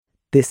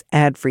This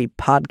ad-free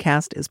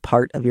podcast is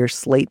part of your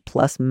Slate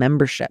Plus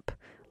membership.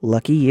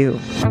 Lucky you.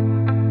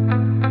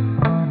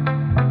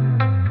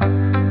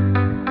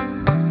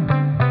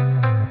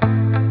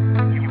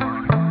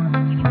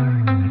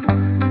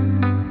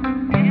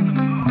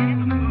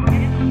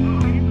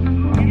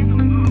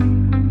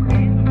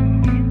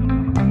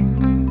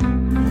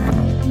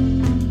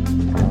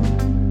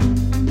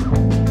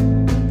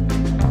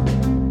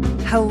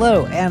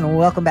 Hello, and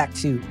welcome back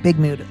to Big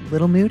Mood,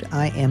 Little Mood.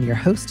 I am your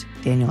host,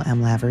 Daniel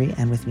M. Lavery,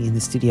 and with me in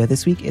the studio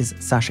this week is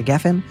Sasha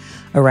Geffen,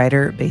 a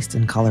writer based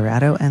in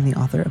Colorado and the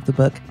author of the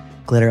book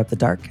Glitter Up the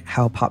Dark,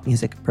 How Pop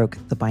Music Broke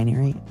the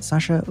Binary.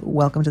 Sasha,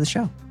 welcome to the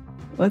show.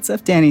 What's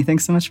up, Danny?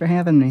 Thanks so much for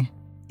having me.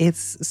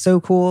 It's so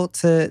cool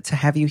to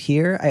have you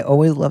here. I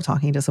always love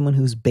talking to someone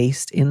who's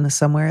based in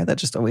somewhere. That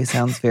just always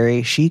sounds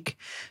very chic,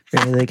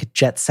 very like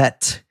jet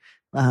set.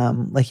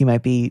 Like you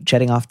might be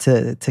jetting off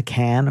to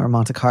Cannes or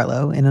Monte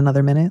Carlo in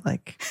another minute.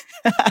 Like,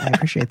 I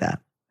appreciate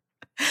that.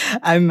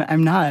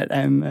 I'm not.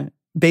 I'm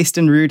based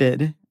and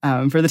rooted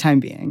for the time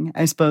being.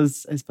 I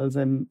suppose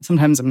I'm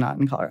not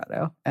in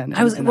Colorado. And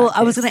I was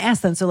going to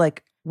ask then. So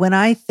like when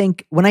I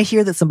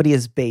hear that somebody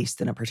is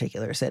based in a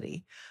particular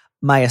city,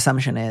 my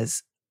assumption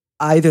is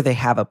either they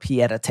have a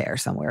pied-à-terre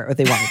somewhere or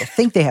they want me to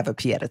think they have a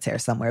pied-à-terre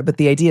somewhere. But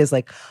the idea is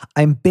like,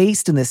 I'm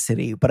based in this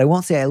city, but I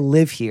won't say I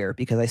live here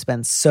because I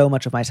spend so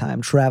much of my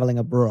time traveling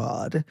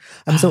abroad.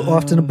 I'm so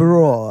often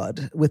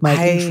abroad with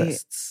my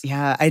interests.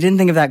 Yeah, I didn't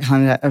think of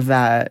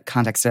that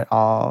context at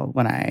all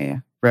when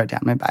I wrote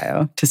down my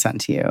bio to send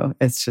to you.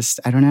 It's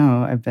just, I don't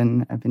know. I've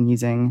been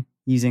using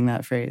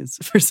that phrase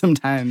for some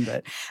time,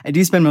 but I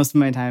do spend most of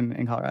my time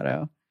in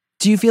Colorado.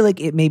 Do you feel like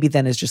it maybe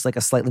then is just like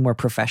a slightly more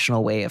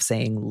professional way of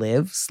saying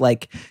lives?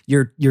 Like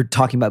you're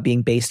talking about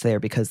being based there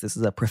because this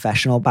is a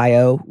professional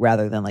bio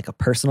rather than like a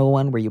personal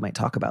one where you might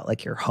talk about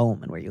like your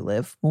home and where you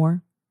live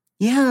more?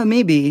 Yeah,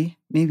 maybe.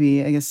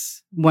 I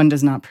guess one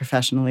does not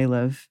professionally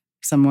live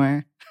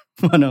somewhere.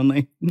 One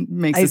only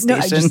makes a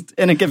station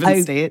in a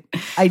given state.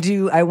 I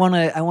do. I want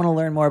to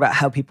learn more about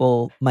how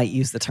people might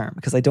use the term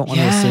because I don't want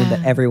to assume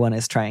that everyone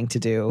is trying to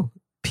do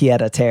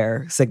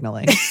pied-à-terre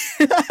signaling.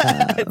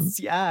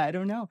 I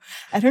don't know.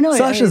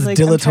 Sasha's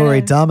dilatory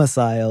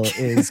domicile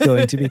is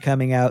going to be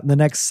coming out in the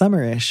next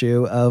summer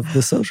issue of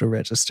The Social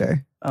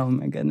Register. Oh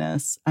my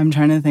goodness. I'm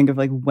trying to think of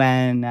like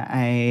when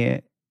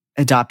I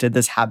adopted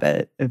this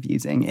habit of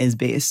using is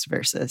based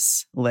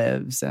versus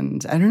lives.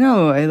 And I don't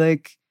know. I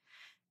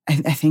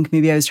think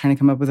maybe I was trying to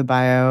come up with a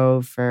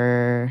bio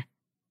for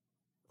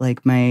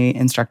like my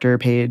instructor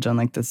page on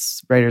like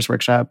this writer's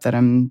workshop that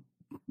I'm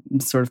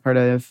sort of part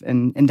of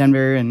in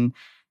Denver, and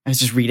I was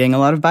just reading a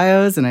lot of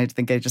bios, and I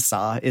think I just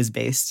saw is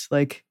based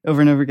like over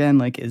and over again,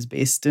 like is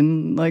based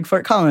in like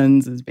Fort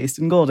Collins, is based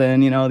in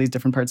Golden, all these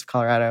different parts of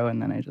Colorado,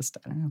 and then I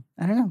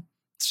don't know.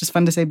 It's just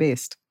fun to say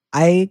based.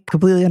 I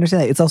completely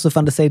understand that. It's also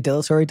fun to say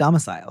dilatory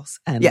domiciles,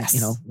 and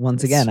yes,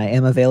 once again, I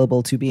am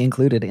available to be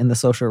included in the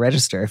Social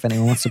Register if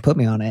anyone wants to put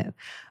me on it.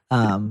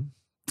 I'm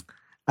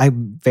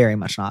very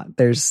much not.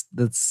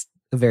 That's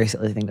a very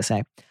silly thing to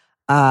say.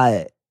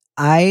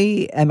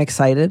 I am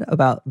excited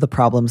about the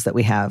problems that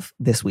we have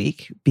this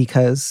week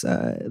because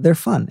they're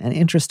fun and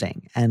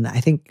interesting. And I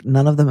think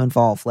none of them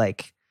involve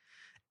like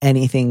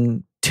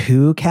anything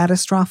too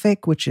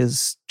catastrophic, which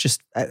is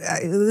just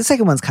the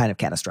second one's kind of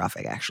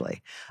catastrophic,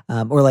 actually.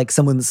 Or like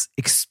someone's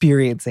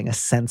experiencing a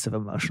sense of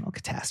emotional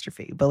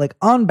catastrophe. But like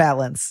on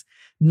balance,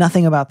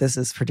 nothing about this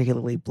is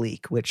particularly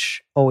bleak,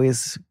 which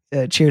always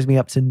cheers me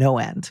up to no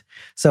end.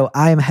 So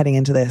I am heading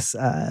into this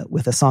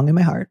with a song in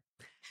my heart.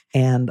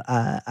 And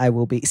I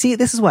will be... See,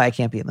 this is why I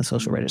can't be in the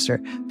Social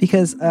Register,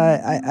 because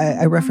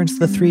I reference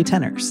the three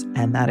tenors,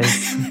 and that is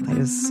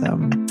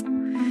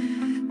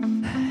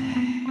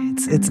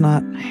it's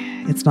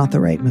not the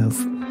right move.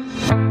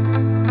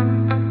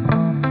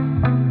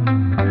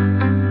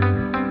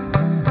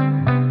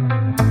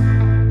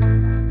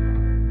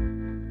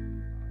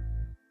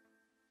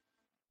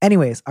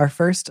 Anyways, our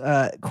first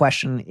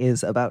question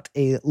is about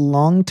a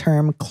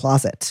long-term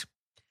closet.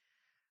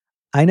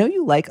 I know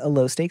you like a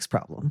low-stakes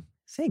problem.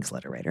 Thanks,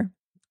 letter writer.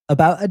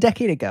 About a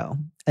decade ago,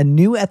 a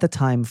new at the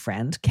time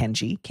friend,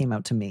 Kenji, came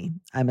out to me.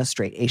 I'm a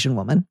straight Asian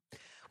woman.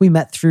 We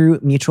met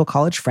through mutual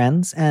college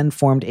friends and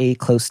formed a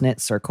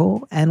close-knit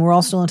circle, and we're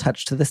all still in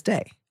touch to this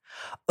day.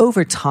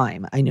 Over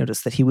time, I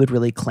noticed that he would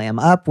really clam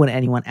up when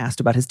anyone asked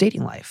about his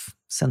dating life.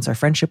 Since our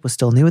friendship was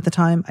still new at the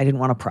time, I didn't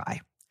want to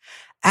pry.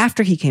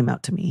 After he came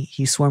out to me,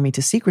 he swore me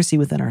to secrecy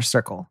within our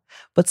circle,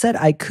 but said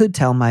I could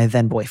tell my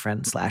then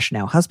boyfriend /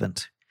 now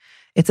husband.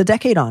 It's a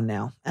decade on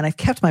now, and I've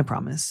kept my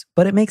promise,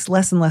 but it makes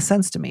less and less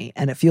sense to me,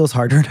 and it feels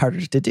harder and harder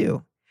to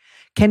do.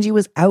 Kenji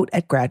was out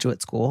at graduate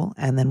school,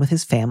 and then with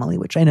his family,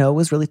 which I know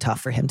was really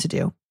tough for him to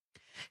do.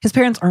 His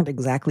parents aren't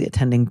exactly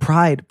attending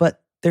Pride,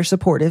 but they're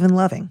supportive and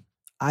loving.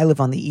 I live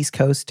on the East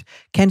Coast,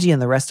 Kenji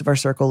and the rest of our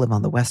circle live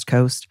on the West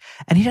Coast,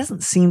 and he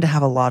doesn't seem to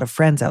have a lot of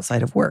friends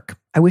outside of work.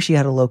 I wish he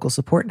had a local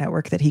support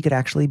network that he could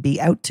actually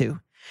be out to.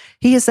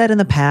 He has said in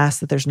the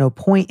past that there's no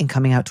point in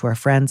coming out to our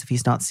friends if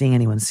he's not seeing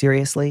anyone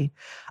seriously.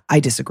 I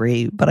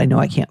disagree, but I know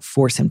I can't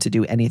force him to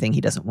do anything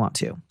he doesn't want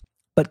to.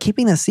 but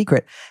keeping this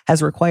secret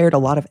has required a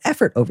lot of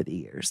effort over the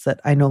years that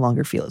I no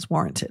longer feel is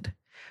warranted.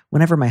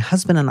 Whenever my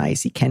husband and I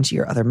see Kenji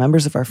or other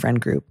members of our friend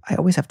group, I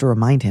always have to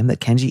remind him that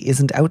Kenji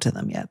isn't out to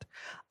them yet.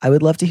 I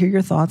would love to hear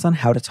your thoughts on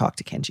how to talk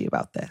to Kenji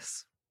about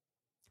this.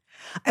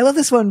 I love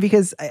this one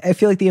because I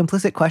feel like the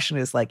implicit question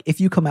is like, if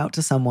you come out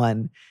to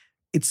someone,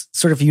 it's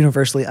sort of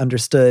universally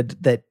understood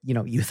that, you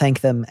know, you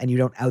thank them and you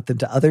don't out them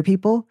to other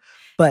people.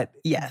 But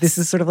Yes. this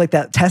is sort of like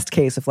that test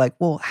case of like,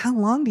 well, how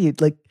long do you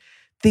like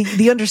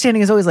the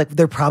understanding is always like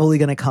they're probably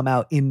going to come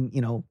out in,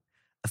 you know,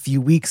 a few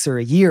weeks or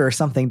a year or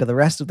something to the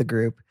rest of the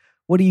group.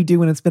 What do you do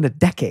when it's been a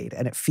decade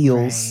and it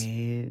feels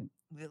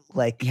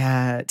like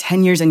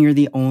 10 years and you're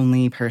the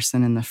only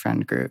person in the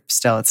friend group?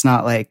 Still, it's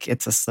not like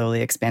it's a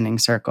slowly expanding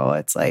circle.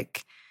 It's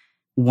like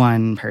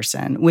one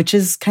person, which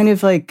is kind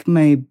of like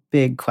my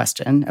big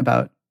question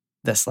about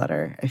this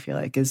letter, I feel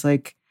like, is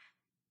like,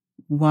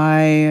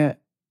 why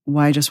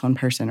just one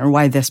person? Or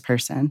why this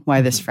person? Why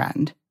this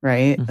friend?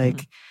 Right?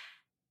 Like,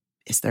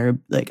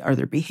 are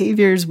there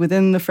behaviors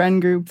within the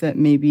friend group that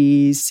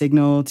maybe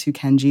signal to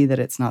Kenji that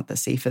it's not the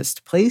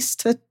safest place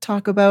to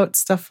talk about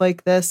stuff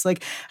like this?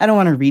 Like, I don't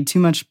want to read too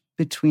much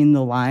between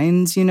the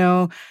lines, you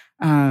know?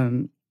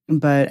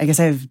 But I guess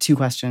I have two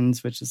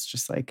questions, which is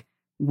just like,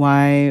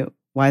 why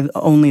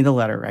only the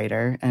letter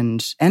writer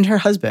and her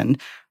husband?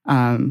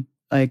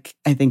 Like,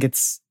 I think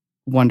it's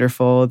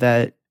wonderful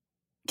that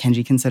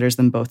Kenji considers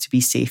them both to be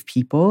safe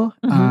people,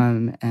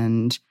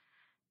 and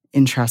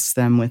entrusts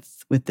them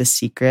with this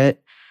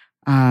secret.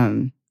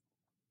 I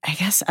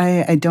guess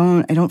I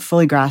don't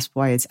fully grasp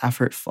why it's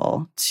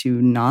effortful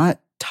to not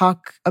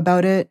talk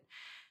about it,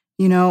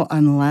 you know,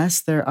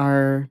 unless there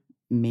are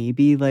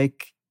maybe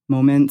like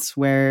moments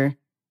where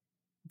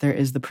there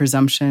is the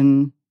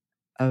presumption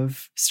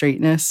of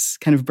straightness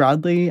kind of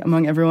broadly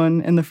among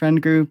everyone in the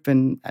friend group,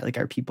 and like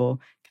are people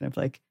kind of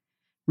like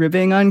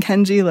ribbing on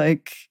Kenji,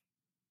 like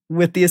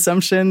with the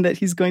assumption that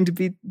he's going to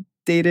be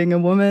dating a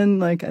woman?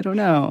 Like, I don't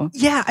know.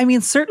 Yeah, I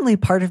mean, certainly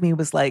part of me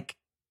was like,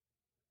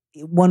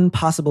 one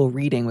possible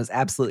reading was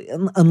absolutely,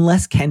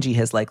 unless Kenji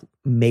has like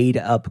made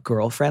up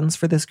girlfriends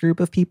for this group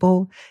of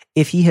people,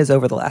 if he has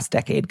over the last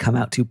decade come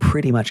out to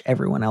pretty much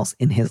everyone else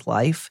in his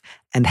life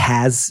and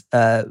has,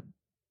 I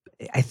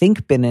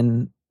think, been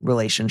in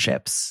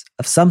relationships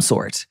of some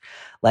sort,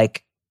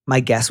 like my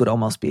guess would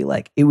almost be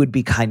like, it would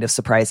be kind of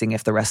surprising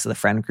if the rest of the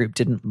friend group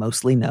didn't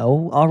mostly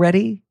know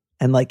already.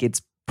 And like,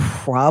 it's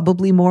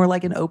probably more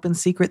like an open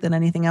secret than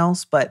anything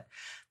else, but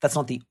that's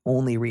not the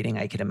only reading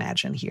I could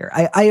imagine here.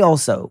 I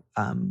also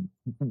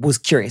was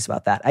curious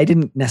about that. I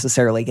didn't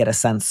necessarily get a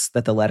sense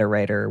that the letter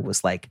writer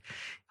was like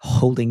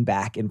holding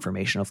back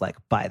information of like,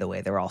 by the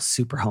way, they're all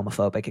super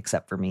homophobic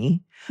except for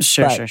me.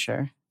 Sure.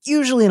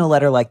 Usually in a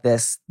letter like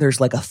this, there's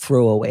like a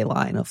throwaway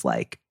line of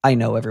like, I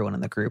know everyone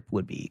in the group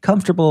would be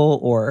comfortable,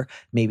 or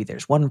maybe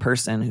there's one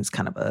person who's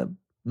kind of a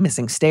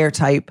missing stare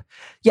type.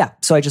 Yeah.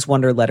 So I just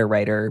wonder, letter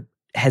writer,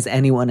 has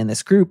anyone in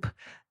this group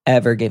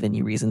ever given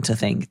you reason to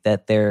think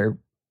that they're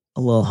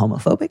a little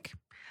homophobic?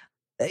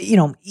 You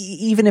know,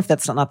 even if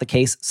that's not the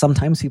case,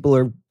 sometimes people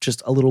are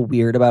just a little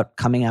weird about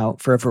coming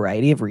out for a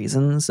variety of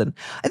reasons. And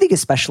I think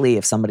especially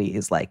if somebody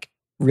is like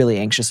really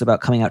anxious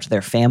about coming out to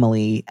their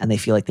family and they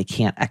feel like they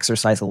can't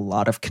exercise a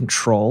lot of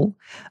control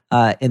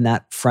in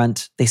that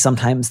front, they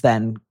sometimes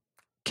then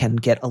can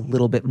get a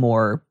little bit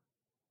more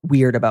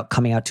weird about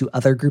coming out to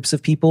other groups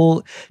of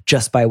people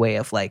just by way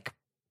of like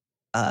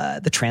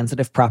the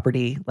transitive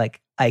property.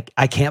 Like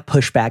I can't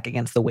push back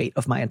against the weight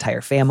of my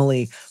entire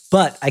family,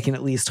 but I can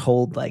at least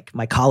hold like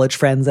my college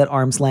friends at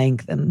arm's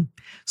length. And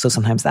so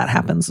sometimes that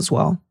happens as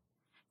well.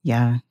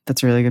 Yeah,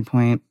 that's a really good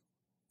point.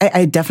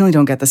 I definitely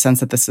don't get the sense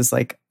that this is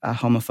like a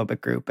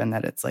homophobic group and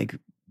that it's like,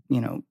 you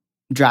know,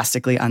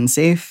 drastically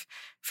unsafe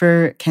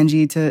for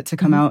Kenji to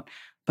come out.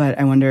 But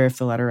I wonder if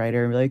the letter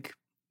writer like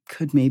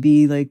could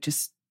maybe like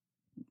just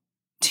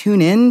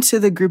tune in to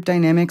the group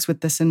dynamics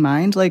with this in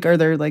mind. Like, are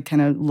there like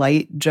kind of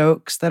light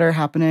jokes that are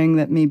happening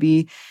that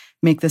maybe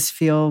make this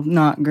feel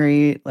not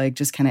great? Like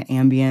just kind of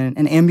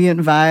an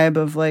ambient vibe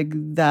of like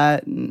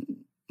that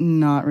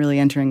not really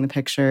entering the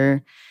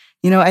picture.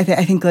 You know, I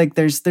think like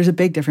there's a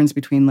big difference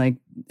between like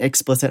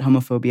explicit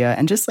homophobia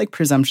and just like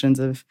presumptions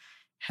of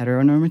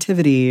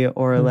heteronormativity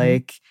or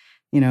like,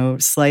 you know,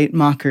 slight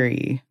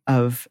mockery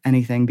of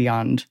anything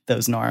beyond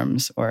those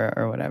norms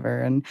or whatever.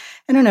 And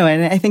I don't know.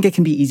 And I think it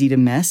can be easy to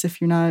miss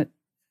if you're not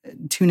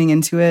tuning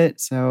into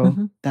it.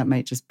 So that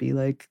might just be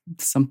like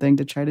something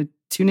to try to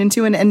tune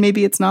into. And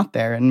maybe it's not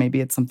there and maybe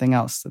it's something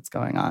else that's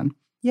going on.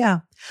 Yeah.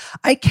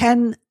 I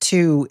can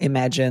too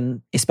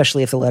imagine,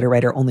 especially if the letter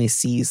writer only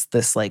sees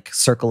this like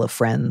circle of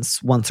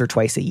friends once or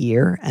twice a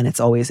year and it's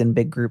always in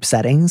big group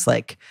settings,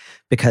 like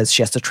because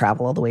she has to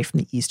travel all the way from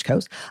the East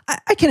Coast.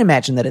 I can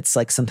imagine that it's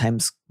like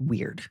sometimes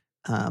weird.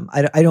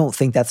 I don't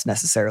think that's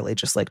necessarily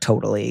just like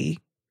totally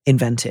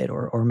invented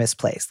or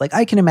misplaced. Like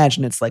I can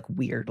imagine it's like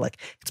weird. Like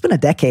it's been a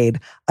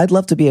decade. I'd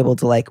love to be able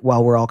to like,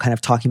 while we're all kind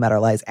of talking about our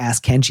lives,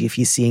 ask Kenji if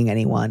he's seeing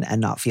anyone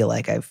and not feel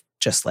like I've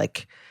just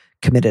like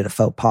committed a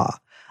faux pas.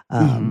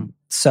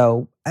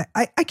 So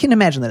I can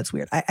imagine that it's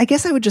weird. I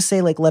guess I would just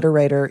say, like, letter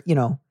writer,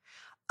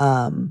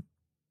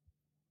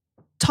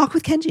 talk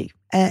with Kenji.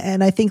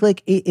 And I think,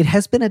 like, it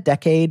has been a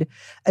decade.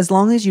 As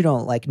long as you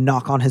don't, like,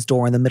 knock on his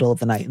door in the middle of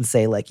the night and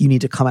say, like, you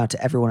need to come out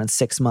to everyone in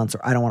 6 months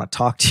or I don't want to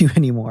talk to you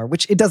anymore,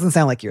 which it doesn't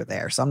sound like you're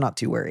there. So I'm not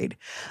too worried.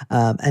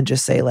 And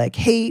just say, like,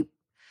 hey,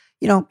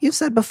 you've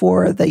said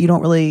before that you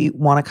don't really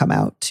want to come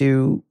out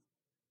to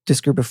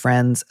this group of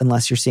friends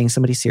unless you're seeing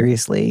somebody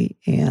seriously.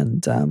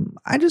 And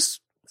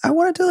I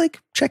wanted to,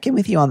 like, check in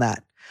with you on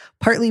that.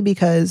 Partly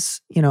because,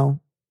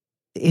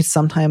 it's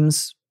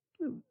sometimes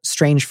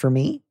strange for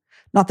me.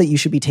 Not that you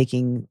should be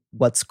taking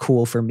what's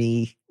cool for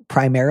me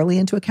primarily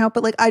into account,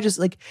 but, like, I just,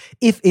 like,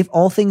 if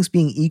all things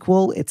being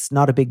equal, it's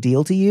not a big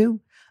deal to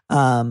you,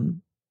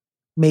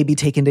 maybe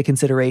take into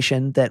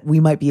consideration that we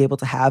might be able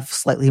to have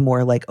slightly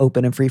more, like,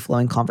 open and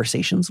free-flowing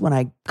conversations when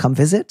I come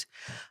visit.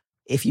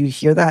 If you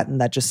hear that and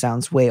that just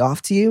sounds way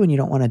off to you and you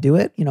don't want to do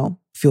it,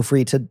 feel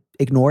free to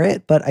ignore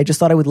it. But I just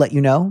thought I would let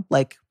you know,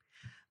 like,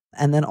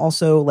 and then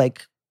also,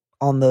 like,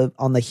 on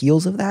the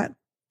heels of that,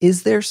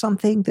 is there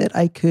something that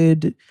I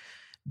could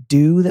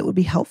do that would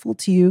be helpful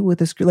to you with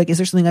this group? Like, is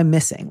there something I'm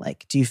missing?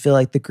 Like, do you feel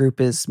like the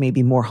group is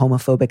maybe more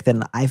homophobic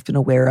than I've been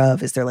aware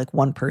of? Is there, like,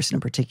 one person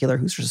in particular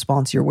whose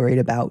response you're worried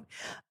about?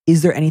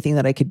 Is there anything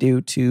that I could do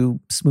to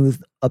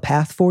smooth a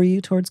path for you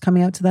towards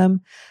coming out to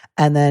them?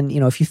 And then,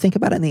 if you think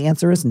about it and the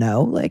answer is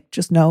no, like,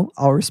 just no,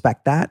 I'll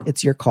respect that.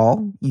 It's your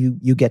call.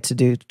 You get to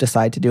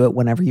decide to do it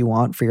whenever you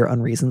want for your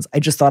own reasons. I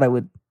just thought I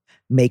would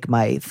make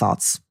my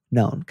thoughts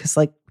known because,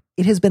 like,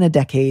 it has been a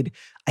decade.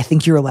 I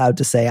think you're allowed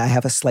to say I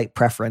have a slight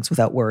preference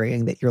without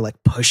worrying that you're,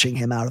 like, pushing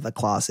him out of the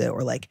closet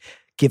or, like,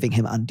 giving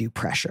him undue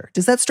pressure.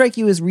 Does that strike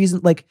you as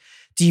reason? Like,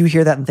 do you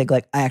hear that and think,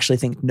 like, I actually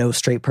think no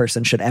straight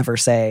person should ever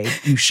say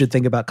you should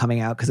think about coming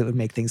out because it would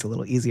make things a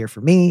little easier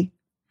for me?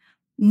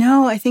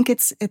 No, I think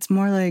it's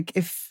more like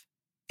if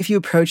you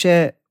approach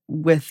it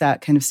with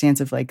that kind of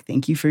stance of, like,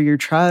 thank you for your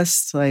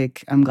trust.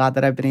 Like, I'm glad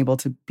that I've been able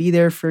to be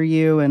there for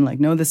you and, like,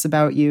 know this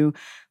about you.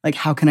 Like,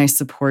 how can I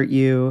support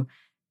you?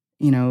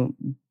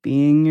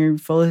 Being your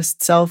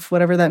fullest self,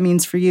 whatever that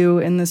means for you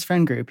in this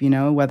friend group,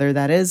 whether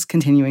that is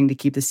continuing to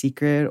keep the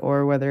secret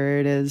or whether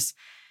it is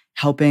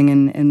helping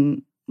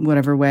in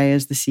whatever way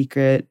as the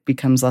secret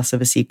becomes less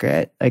of a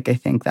secret. Like, I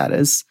think that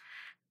is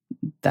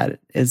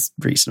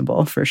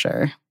reasonable for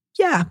sure.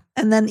 Yeah.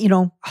 And then,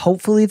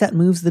 hopefully that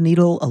moves the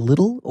needle a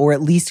little, or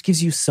at least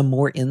gives you some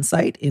more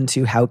insight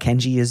into how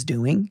Kenji is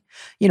doing.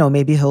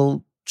 Maybe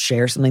he'll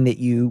share something that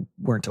you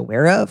weren't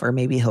aware of, or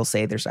maybe he'll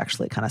say there's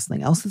actually kind of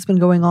something else that's been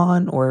going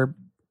on, or,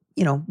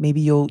 maybe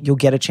you'll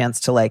get a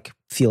chance to, like,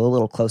 feel a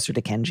little closer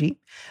to Kenji,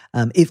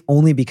 if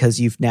only because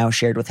you've now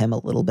shared with him a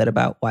little bit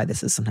about why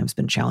this has sometimes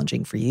been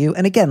challenging for you.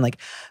 And again, like,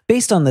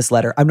 based on this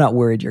letter, I'm not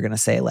worried you're going to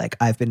say, like,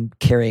 I've been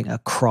carrying a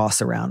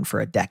cross around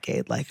for a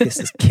decade. Like, this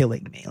is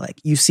killing me.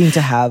 Like, you seem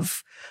to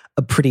have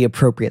a pretty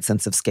appropriate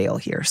sense of scale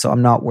here. So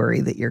I'm not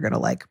worried that you're going to,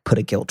 like, put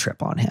a guilt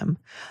trip on him.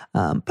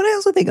 But I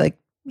also think, like,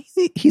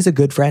 he's a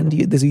good friend.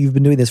 You've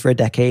been doing this for a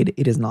decade.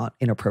 It is not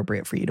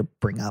inappropriate for you to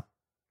bring up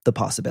the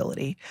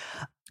possibility.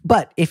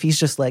 But if he's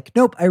just like,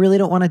 nope, I really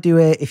don't want to do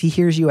it. If he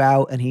hears you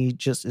out and he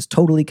just is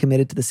totally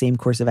committed to the same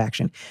course of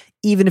action,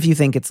 even if you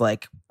think it's,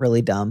 like,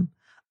 really dumb,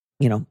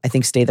 I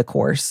think stay the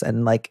course.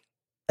 And, like,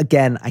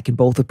 again, I can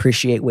both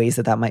appreciate ways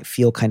that might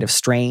feel kind of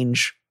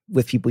strange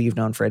with people you've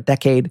known for a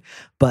decade.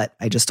 But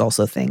I just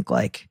also think,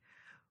 like,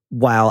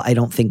 while I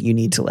don't think you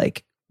need to,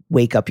 like,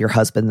 wake up your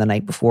husband the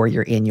night before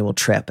your annual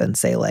trip and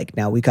say, like,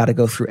 now we got to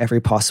go through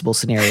every possible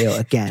scenario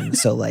again.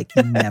 So, like,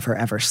 you never,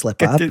 ever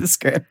slip up. Through the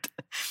script.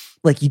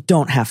 Like, you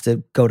don't have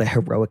to go to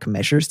heroic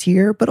measures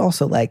here, but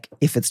also, like,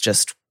 if it's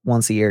just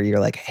once a year, you're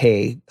like,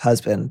 hey,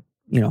 husband,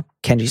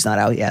 Kenji's not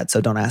out yet,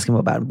 so don't ask him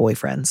about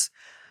boyfriends.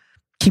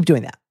 Keep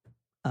doing that.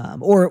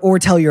 Or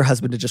tell your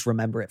husband to just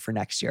remember it for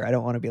next year. I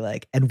don't want to be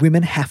like, and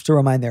women have to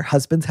remind their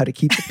husbands how to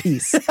keep the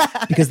peace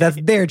because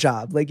that's their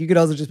job. Like, you could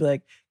also just be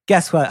like,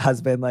 guess what,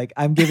 husband? Like,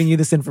 I'm giving you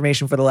this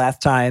information for the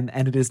last time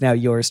and it is now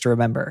yours to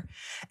remember.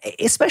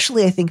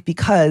 Especially, I think,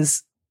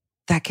 because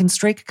that can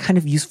strike a kind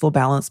of useful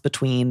balance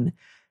between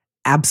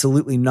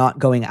absolutely not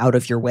going out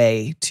of your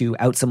way to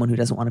out someone who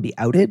doesn't want to be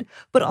outed,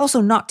 but also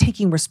not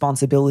taking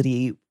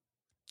responsibility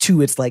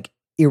to its, like,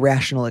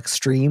 irrational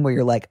extreme where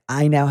you're like,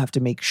 I now have to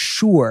make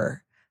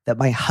sure that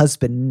my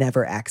husband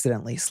never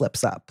accidentally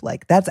slips up.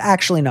 Like, that's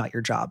actually not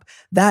your job.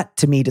 That,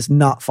 to me, does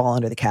not fall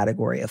under the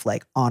category of,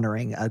 like,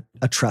 honoring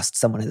a trust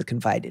someone has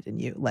confided in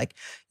you. Like,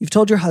 you've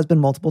told your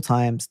husband multiple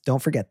times,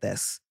 don't forget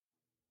this.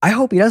 I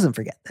hope he doesn't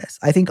forget this.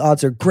 I think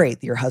odds are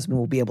great that your husband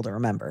will be able to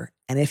remember.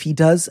 And if he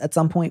does at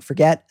some point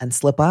forget and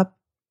slip up,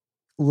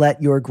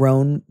 let your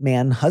grown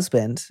man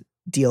husband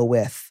deal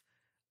with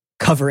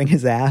covering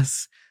his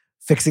ass,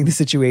 fixing the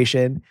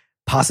situation,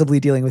 possibly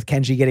dealing with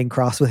Kenji getting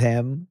cross with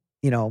him.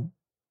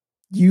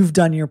 You've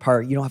done your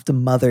part. You don't have to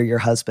mother your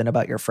husband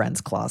about your friend's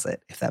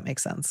closet, if that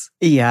makes sense.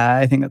 Yeah,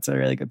 I think that's a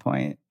really good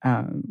point.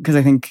 Because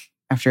I think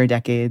after a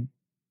decade,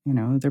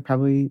 they're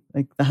probably,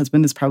 like, the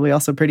husband is probably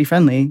also pretty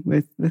friendly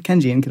with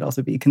Kenji and could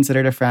also be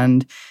considered a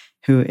friend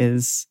who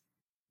is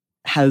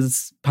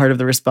has part of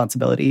the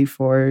responsibility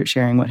for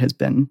sharing what has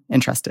been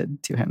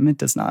entrusted to him. It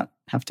does not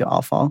have to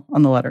all fall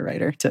on the letter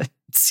writer to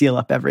seal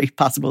up every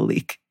possible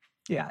leak.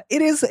 Yeah,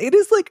 it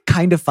is like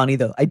kind of funny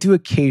though. I do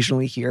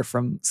occasionally hear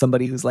from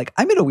somebody who's like,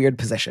 I'm in a weird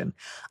position.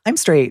 I'm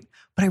straight,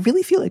 but I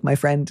really feel like my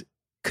friend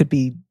could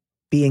be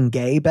being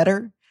gay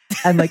better.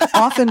 And like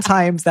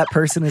oftentimes that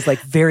person is like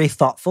very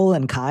thoughtful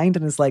and kind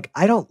and is like,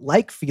 I don't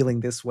like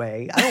feeling this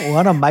way. I don't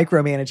want to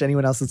micromanage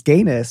anyone else's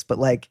gayness, but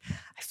like,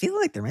 I feel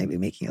like they're maybe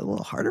making it a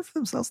little harder for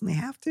themselves than they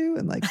have to.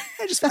 And like,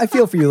 I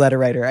feel for you, letter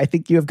writer. I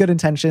think you have good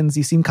intentions.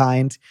 You seem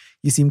kind.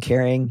 You seem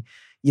caring.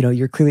 You know,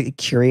 you're clearly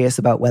curious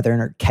about whether or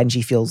not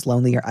Kenji feels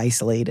lonely or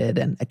isolated.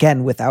 And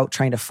again, without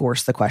trying to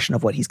force the question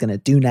of what he's going to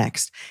do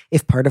next,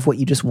 if part of what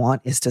you just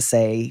want is to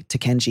say to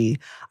Kenji,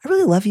 I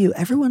really love you.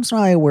 Every once in a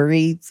while, I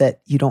worry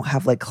that you don't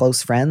have like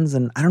close friends.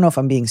 And I don't know if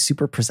I'm being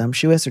super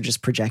presumptuous or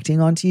just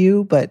projecting onto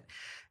you, but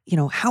you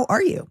know, how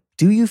are you?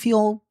 Do you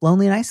feel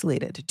lonely and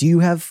isolated? Do you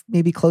have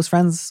maybe close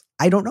friends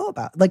I don't know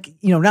about? Like,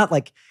 you know, not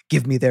like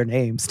give me their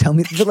names, tell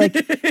me, but like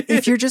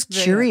if you're just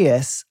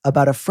curious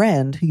about a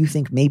friend who you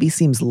think maybe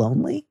seems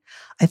lonely,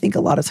 I think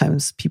a lot of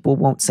times people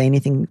won't say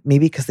anything,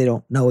 maybe because they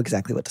don't know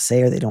exactly what to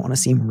say or they don't want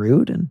to seem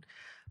rude. And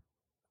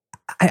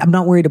I'm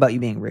not worried about you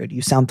being rude.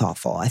 You sound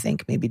thoughtful. I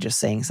think maybe just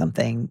saying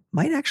something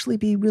might actually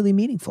be really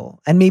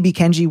meaningful. And maybe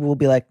Kenji will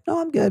be like, no,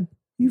 I'm good.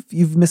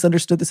 You've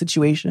misunderstood the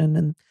situation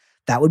and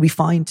that would be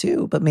fine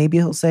too. But maybe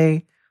he'll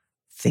say,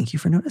 thank you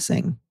for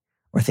noticing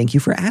or thank you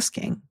for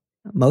asking.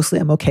 Mostly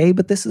I'm okay,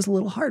 but this is a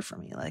little hard for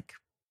me. Like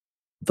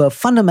the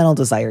fundamental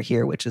desire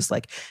here, which is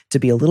like to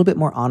be a little bit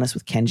more honest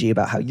with Kenji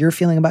about how you're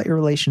feeling about your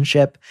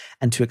relationship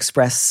and to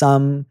express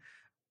some,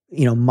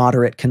 you know,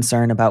 moderate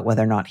concern about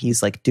whether or not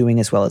he's like doing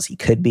as well as he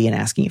could be and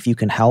asking if you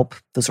can help.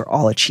 Those are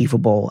all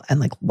achievable and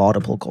like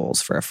laudable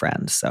goals for a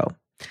friend. So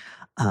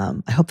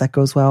I hope that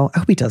goes well. I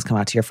hope he does come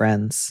out to your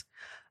friends.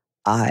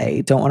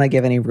 I don't want to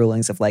give any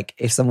rulings of like,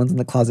 if someone's in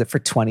the closet for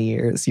 20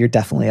 years, you're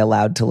definitely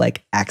allowed to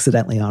like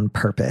accidentally on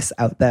purpose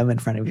out them in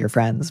front of your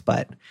friends.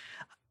 But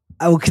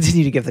I will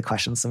continue to give the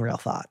question some real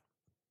thought.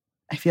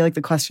 I feel like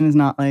the question is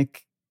not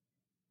like,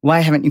 why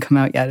haven't you come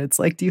out yet? It's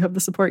like, do you have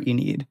the support you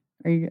need?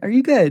 Are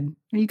you good?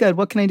 Are you good?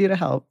 What can I do to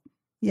help?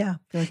 Yeah.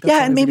 Like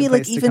yeah. And maybe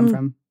like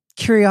even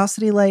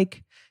curiosity,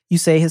 like you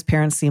say his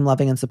parents seem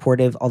loving and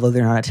supportive, although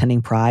they're not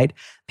attending Pride.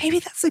 Maybe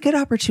that's a good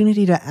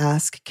opportunity to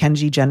ask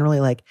Kenji generally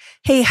like,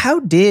 hey,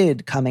 how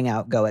did coming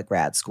out go at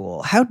grad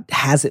school? How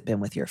has it been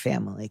with your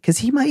family? Because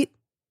he might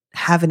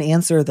have an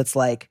answer that's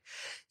like,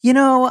 you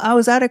know, I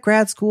was out at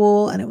grad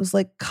school and it was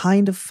like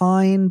kind of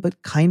fine,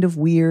 but kind of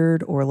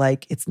weird. Or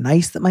like, it's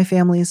nice that my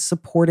family is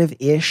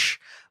supportive-ish,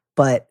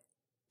 but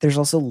there's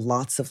also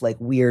lots of like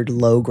weird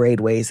low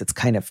grade ways it's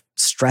kind of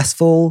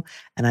stressful.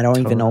 And I don't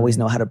even always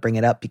know how to bring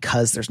it up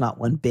because there's not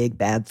one big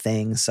bad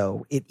thing.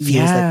 So it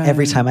feels like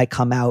every time I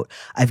come out,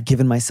 I've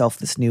given myself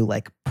this new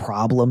like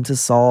problem to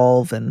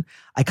solve. And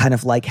I kind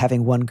of like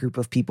having one group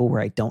of people where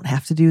I don't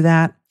have to do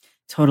that.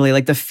 Totally.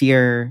 Like the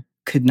fear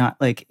could not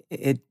like,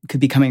 it could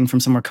be coming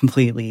from somewhere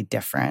completely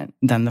different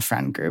than the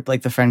friend group.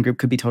 Like the friend group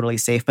could be totally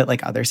safe, but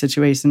like other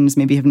situations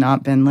maybe have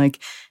not been like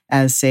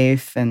as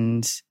safe.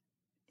 And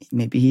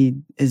maybe he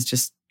is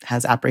just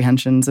has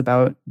apprehensions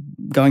about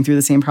going through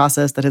the same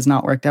process that has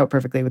not worked out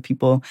perfectly with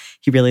people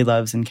he really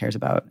loves and cares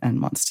about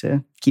and wants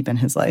to keep in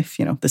his life,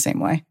 you know, the same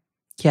way.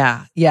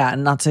 Yeah. Yeah.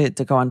 And not to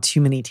go on too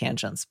many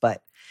tangents,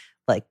 but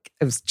like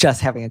I was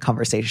just having a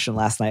conversation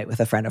last night with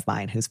a friend of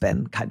mine who's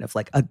been kind of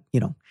like,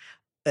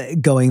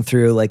 going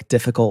through like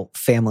difficult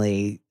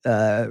family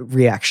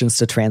reactions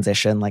to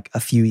transition like a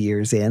few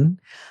years in.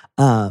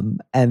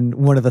 And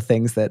one of the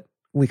things that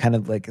we kind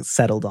of like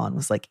settled on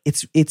was like,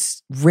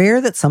 it's rare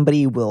that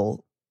somebody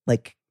will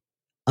like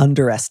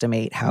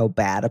underestimate how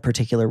bad a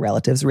particular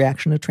relative's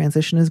reaction to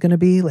transition is going to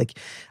be. Like,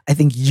 I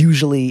think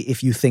usually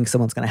if you think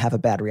someone's going to have a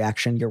bad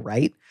reaction, you're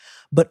right.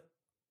 But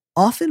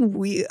often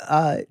we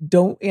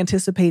don't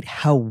anticipate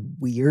how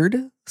weird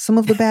some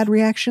of the bad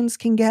reactions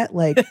can get.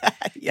 Like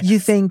yes. You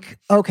think,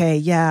 okay,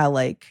 yeah,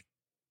 like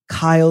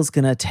Kyle's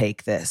going to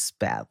take this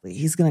badly.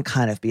 He's going to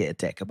kind of be a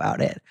dick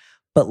about it.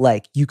 But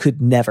like, you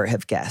could never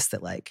have guessed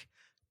that like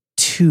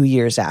 2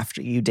 years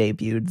after you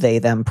debuted they,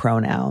 them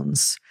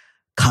pronouns,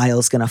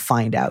 Kyle's going to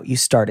find out you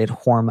started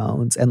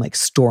hormones and like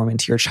storm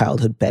into your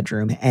childhood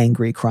bedroom,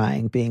 angry,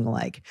 crying, being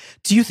like,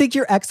 do you think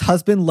your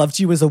ex-husband loved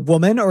you as a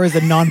woman or as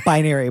a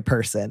non-binary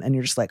person? And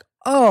you're just like,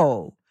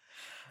 oh,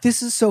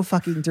 this is so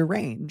fucking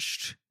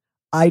deranged.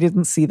 I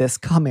didn't see this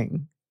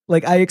coming.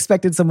 Like I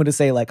expected someone to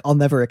say like, I'll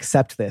never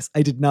accept this.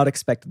 I did not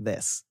expect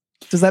this.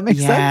 Does that make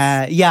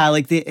sense? Yeah.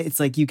 Like it's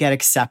like you get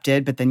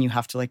accepted, but then you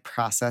have to like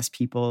process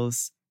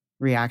people's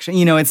reaction.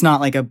 You know, it's not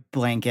like a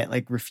blanket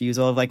like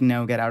refusal of like,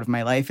 no, get out of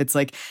my life. It's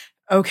like,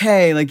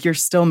 okay, like you're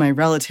still my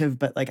relative,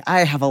 but like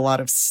I have a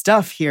lot of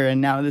stuff here and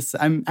now this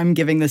I'm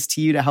giving this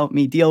to you to help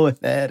me deal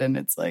with it. And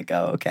it's like,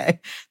 oh, okay.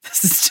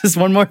 This is just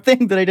one more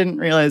thing that I didn't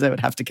realize I would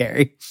have to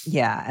carry.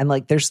 Yeah. And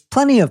like there's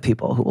plenty of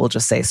people who will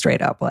just say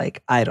straight up,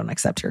 like, I don't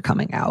accept your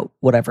coming out,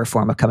 whatever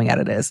form of coming out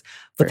it is.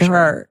 But there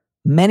are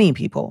many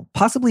people,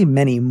 possibly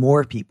many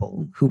more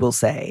people, who will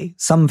say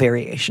some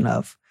variation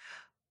of,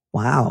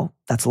 wow,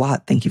 that's a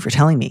lot. Thank you for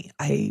telling me.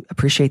 I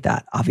appreciate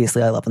that.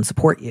 Obviously, I love and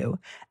support you.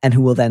 And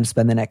who will then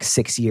spend the next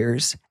 6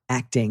 years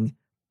acting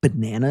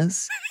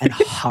bananas and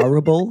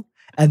horrible.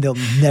 And they'll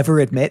never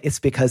admit it's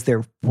because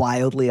they're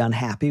wildly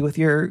unhappy with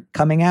your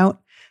coming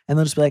out. And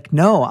they'll just be like,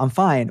 no, I'm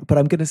fine. But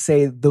I'm going to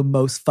say the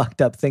most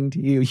fucked up thing to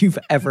you you've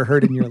ever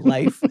heard in your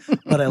life.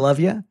 But I love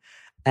you.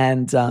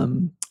 And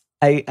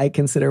I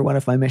consider one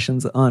of my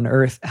missions on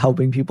Earth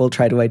helping people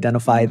try to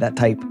identify that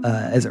type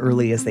as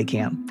early as they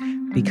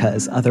can.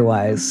 Because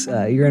otherwise,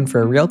 you're in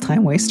for a real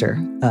time waster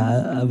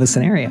of a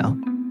scenario.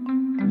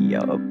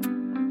 Yup.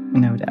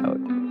 No doubt.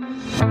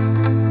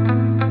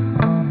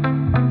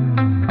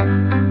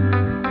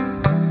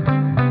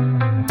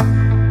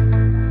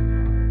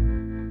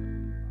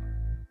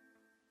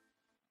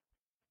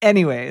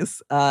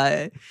 Anyways,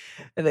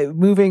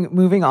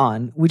 moving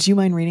on. Would you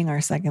mind reading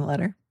our second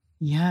letter?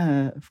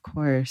 Yeah, of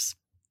course.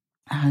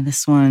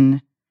 This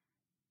one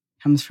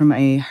comes from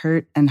a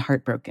hurt and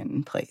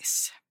heartbroken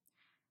place.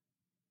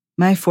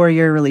 My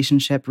 4-year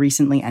relationship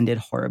recently ended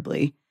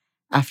horribly.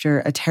 After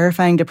a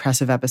terrifying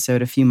depressive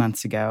episode a few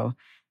months ago,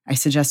 I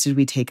suggested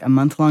we take a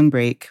month-long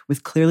break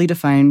with clearly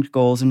defined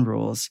goals and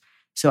rules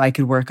so I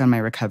could work on my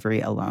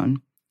recovery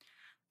alone.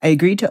 I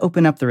agreed to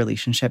open up the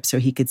relationship so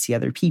he could see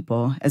other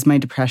people, as my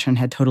depression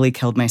had totally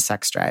killed my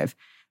sex drive,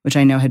 which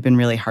I know had been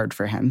really hard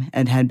for him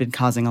and had been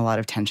causing a lot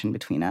of tension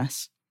between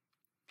us.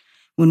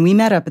 When we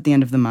met up at the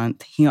end of the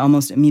month, he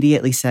almost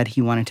immediately said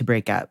he wanted to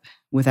break up,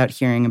 without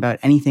hearing about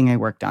anything I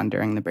worked on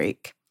during the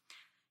break.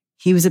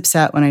 He was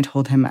upset when I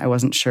told him I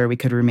wasn't sure we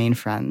could remain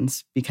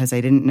friends because I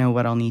didn't know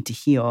what I'll need to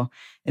heal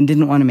and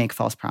didn't want to make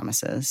false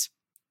promises.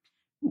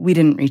 We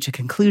didn't reach a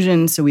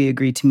conclusion, so we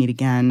agreed to meet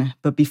again,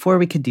 but before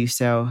we could do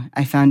so,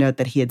 I found out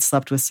that he had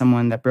slept with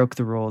someone that broke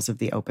the rules of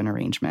the open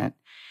arrangement.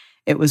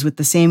 It was with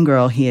the same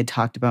girl he had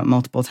talked about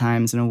multiple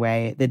times in a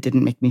way that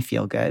didn't make me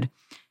feel good.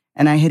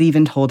 And I had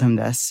even told him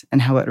this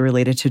and how it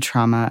related to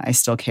trauma I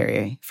still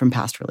carry from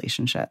past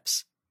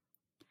relationships.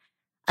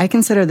 I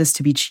consider this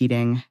to be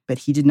cheating, but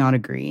he did not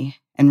agree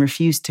and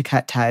refused to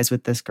cut ties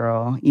with this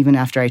girl, even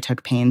after I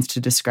took pains to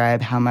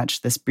describe how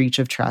much this breach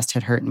of trust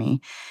had hurt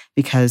me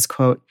because,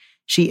 quote,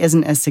 she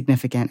isn't as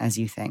significant as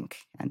you think,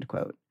 end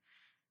quote.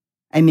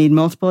 I made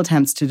multiple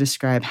attempts to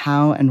describe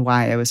how and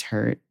why I was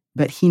hurt,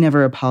 but he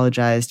never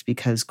apologized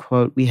because,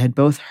 quote, we had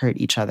both hurt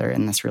each other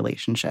in this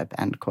relationship,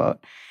 end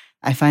quote.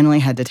 I finally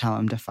had to tell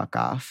him to fuck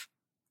off.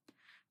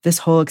 This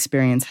whole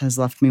experience has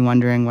left me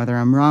wondering whether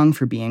I'm wrong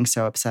for being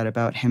so upset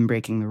about him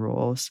breaking the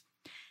rules.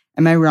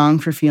 Am I wrong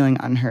for feeling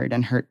unheard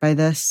and hurt by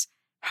this?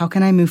 How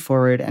can I move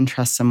forward and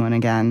trust someone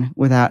again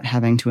without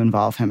having to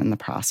involve him in the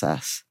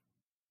process?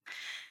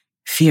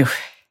 Phew.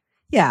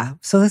 Yeah.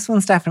 So this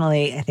one's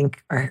definitely, I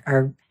think,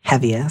 our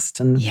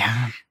heaviest. And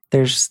yeah,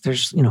 there's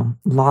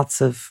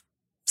lots of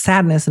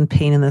sadness and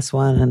pain in this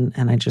one.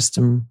 And I just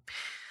am,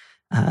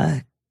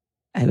 I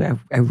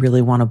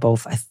really want to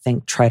both, I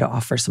think, try to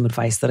offer some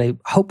advice that I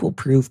hope will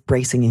prove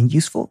bracing and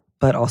useful,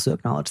 but also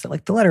acknowledge that,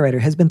 like, the letter writer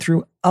has been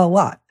through a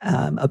lot,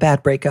 a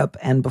bad breakup.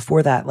 And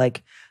before that,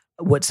 like,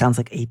 what sounds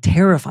like a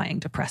terrifying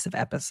depressive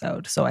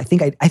episode. So I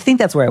think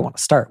that's where I want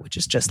to start, which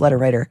is just, letter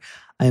writer,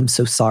 I am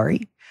so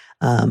sorry.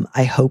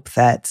 I hope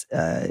that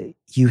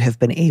you have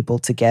been able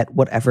to get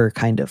whatever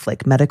kind of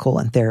like medical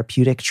and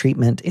therapeutic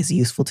treatment is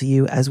useful to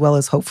you, as well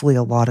as hopefully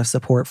a lot of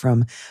support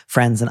from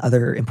friends and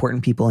other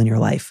important people in your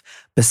life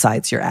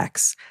besides your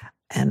ex.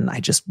 And I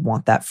just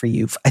want that for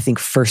you, I think,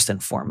 first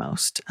and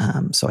foremost.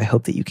 So I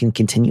hope that you can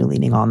continue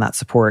leaning on that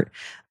support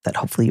that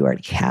hopefully you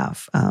already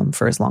have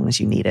for as long as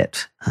you need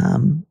it.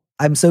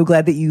 I'm so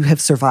glad that you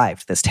have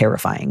survived this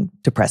terrifying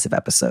depressive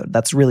episode.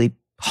 That's really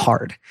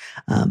hard.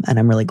 And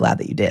I'm really glad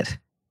that you did.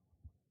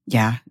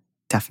 Yeah,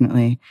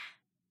 definitely.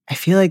 I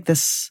feel like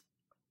this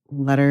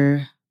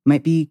letter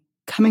might be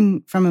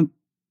coming from a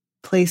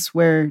place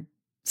where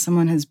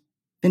someone has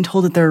been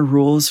told that there are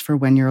rules for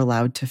when you're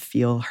allowed to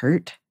feel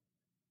hurt.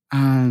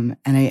 And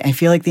I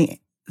feel like the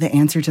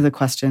answer to the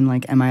question,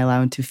 like, am I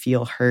allowed to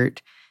feel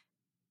hurt,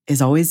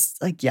 is always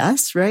like,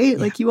 yes, right?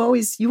 Yeah. Like you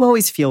always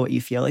feel what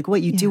you feel. Like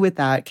what you do with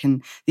that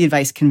the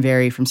advice can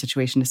vary from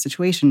situation to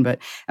situation, but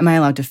am I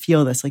allowed to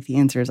feel this? Like the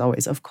answer is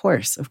always, of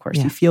course,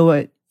 you feel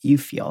what you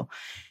feel.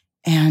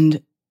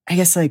 And I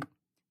guess, like,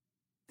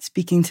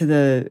 speaking to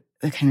the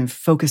kind of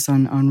focus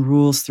on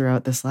rules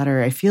throughout this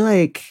letter, I feel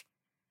like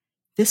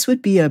this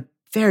would be a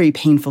very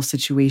painful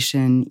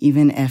situation,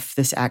 even if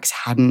this ex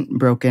hadn't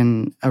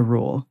broken a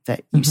rule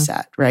that you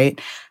set, right?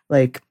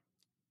 Like,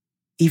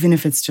 even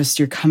if it's just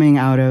you're coming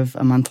out of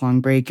a month-long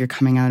break, you're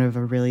coming out of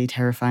a really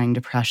terrifying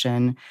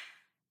depression,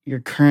 your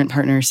current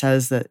partner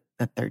says that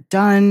they're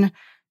done,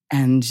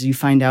 and you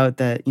find out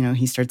that,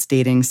 he starts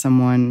dating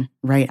someone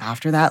right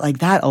after that, like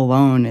that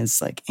alone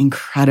is like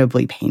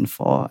incredibly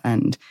painful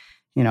and,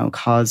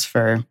 cause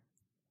for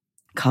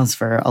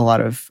a lot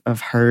of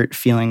hurt,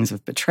 feelings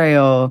of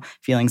betrayal,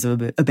 feelings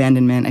of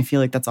abandonment. I feel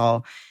like that's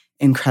all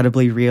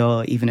incredibly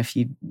real, even if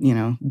you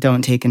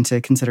don't take into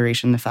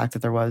consideration the fact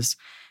that there was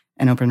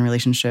an open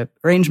relationship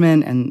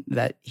arrangement, and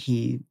that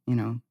he,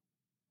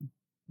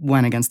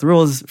 went against the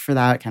rules for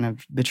that, kind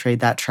of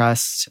betrayed that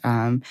trust,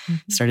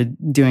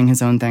 started doing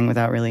his own thing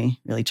without really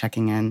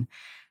checking in.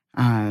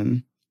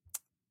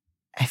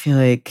 I feel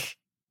like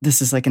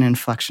this is like an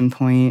inflection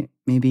point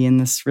maybe in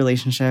this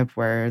relationship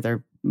where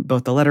they're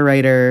both the letter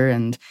writer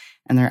and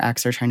their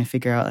ex are trying to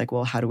figure out like,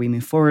 well, how do we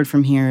move forward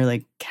from here?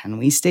 Like, can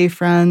we stay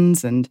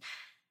friends? And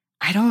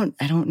I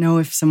don't know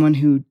if someone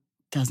who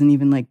doesn't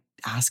even like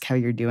ask how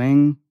you're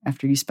doing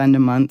after you spend a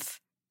month,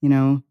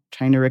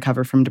 trying to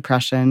recover from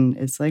depression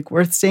is like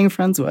worth staying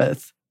friends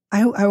with.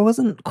 I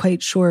wasn't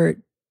quite sure.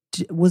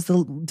 Did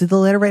the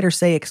letter writer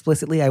say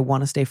explicitly, I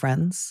want to stay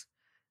friends?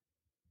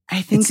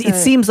 I think it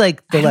seems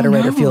like the letter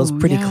writer feels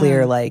pretty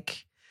clear.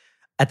 Like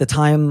at the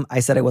time I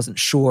said I wasn't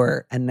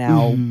sure. And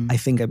now I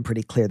think I'm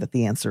pretty clear that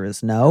the answer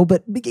is no,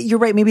 but you're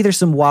right. Maybe there's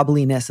some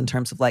wobbliness in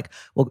terms of like,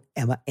 well,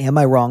 am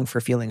I wrong for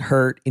feeling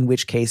hurt? In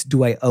which case,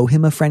 do I owe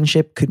him a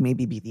friendship? Could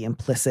maybe be the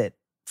implicit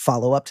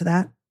follow up to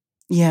that.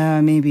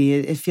 Yeah, maybe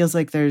it feels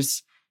like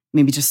there's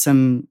maybe just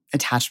some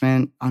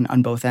attachment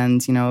on both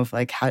ends, of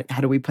like,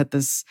 how do we put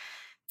this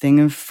thing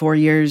of 4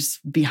 years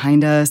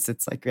behind us?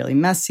 It's like really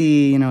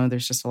messy.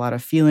 There's just a lot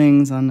of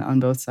feelings on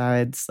both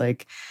sides.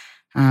 Like,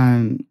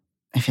 I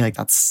feel like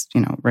that's,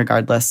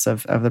 regardless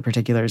of the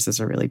particulars,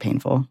 is a really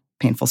painful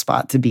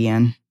spot to be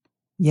in.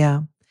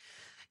 Yeah.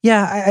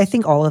 Yeah, I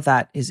think all of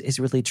that is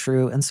really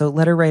true. And so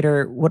letter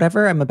writer,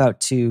 whatever I'm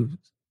about to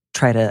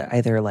try to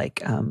either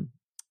like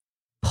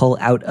pull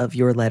out of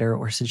your letter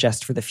or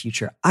suggest for the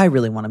future, I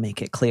really want to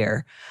make it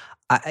clear.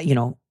 I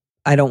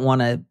don't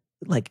want to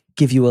like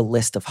give you a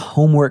list of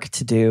homework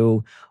to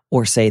do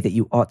or say that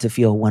you ought to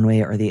feel one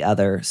way or the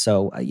other.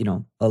 So,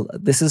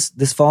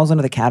 this falls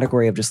under the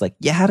category of just like,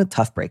 you had a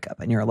tough breakup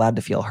and you're allowed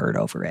to feel hurt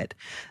over it.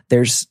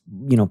 There's,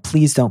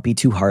 please don't be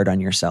too hard on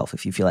yourself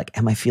if you feel like,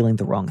 am I feeling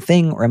the wrong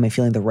thing or am I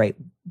feeling the right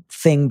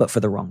thing, but for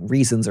the wrong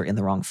reasons or in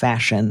the wrong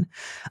fashion?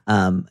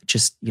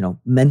 Just,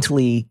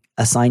 mentally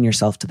assign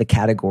yourself to the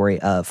category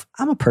of,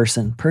 I'm a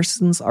person.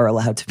 Persons are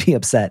allowed to be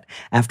upset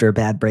after a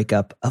bad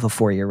breakup of a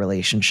 4-year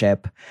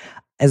relationship.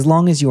 As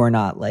long as you are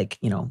not like,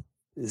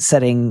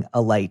 setting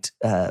alight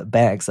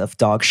bags of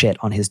dog shit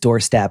on his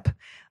doorstep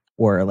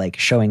or like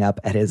showing up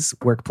at his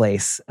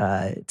workplace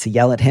to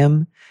yell at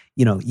him,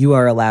 you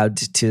are allowed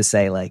to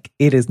say like,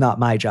 it is not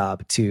my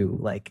job to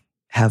like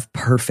have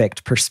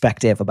perfect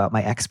perspective about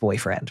my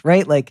ex-boyfriend,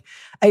 right? Like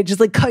I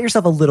just like cut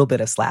yourself a little bit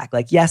of slack.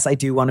 Like, yes, I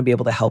do want to be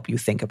able to help you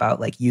think about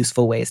like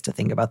useful ways to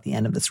think about the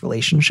end of this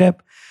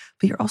relationship.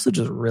 But you're also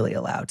just really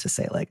allowed to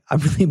say like, I'm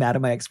really mad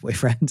at my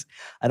ex-boyfriend.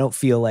 I don't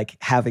feel like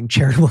having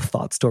charitable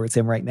thoughts towards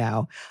him right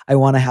now. I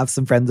want to have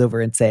some friends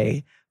over and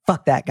say,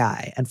 fuck that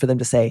guy. And for them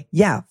to say,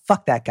 yeah,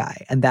 fuck that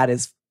guy. And that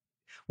is,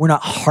 we're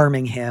not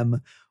harming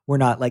him. We're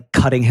not like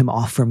cutting him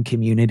off from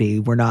community.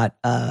 We're not,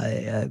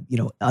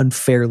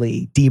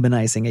 unfairly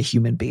demonizing a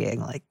human being.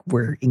 Like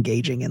we're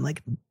engaging in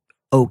like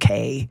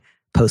okay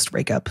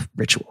post-breakup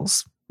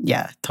rituals.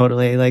 Yeah,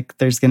 totally. Like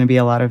there's going to be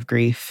a lot of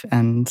grief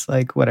and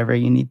like whatever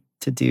you need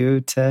to do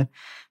to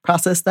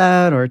process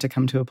that or to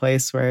come to a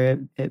place where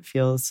it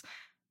feels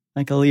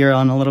like you're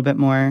on a little bit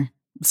more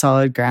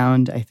solid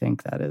ground. I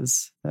think that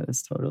is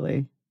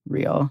totally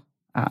real.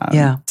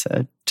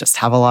 To just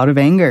have a lot of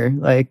anger.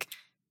 Like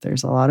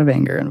there's a lot of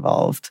anger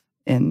involved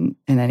in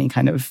any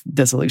kind of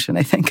dissolution,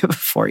 I think, of a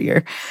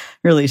 4-year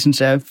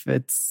relationship.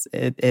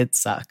 It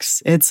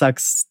sucks. It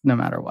sucks no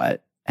matter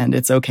what. And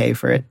it's okay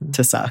for it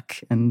to suck.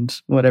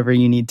 And whatever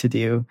you need to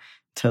do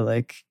to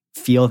like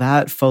feel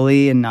that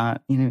fully and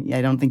not,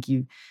 I don't think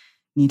you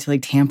need to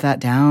like tamp that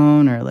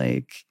down or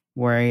like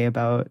worry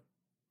about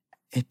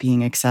it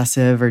being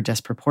excessive or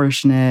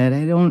disproportionate.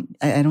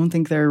 I don't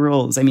think there are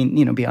rules. I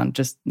mean, beyond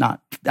just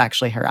not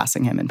actually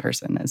harassing him in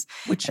person,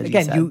 which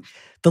again,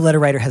 the letter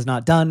writer has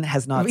not said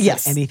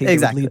anything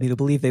that would lead me to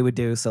believe they would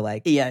do. So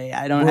like,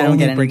 I don't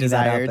get any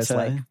desire to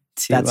like,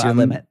 that's your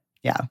limit.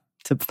 Yeah,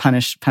 to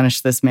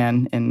punish this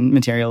man in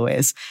material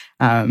ways.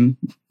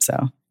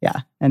 So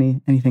yeah,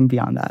 anything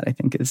beyond that, I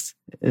think is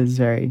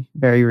very,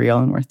 very real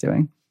and worth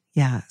doing.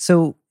 Yeah.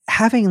 So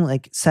having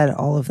like said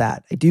all of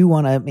that, I do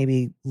want to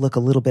maybe look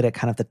a little bit at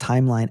kind of the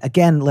timeline.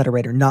 Again, letter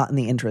writer, not in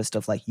the interest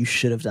of like, you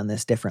should have done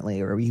this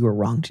differently or you were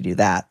wrong to do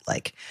that.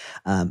 Like,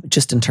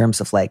 just in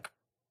terms of like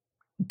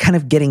kind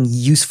of getting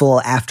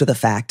useful after the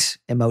fact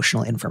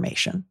emotional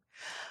information.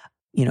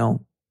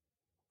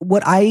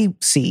 What I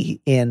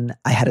see in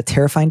I had a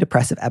terrifying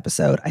depressive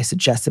episode, I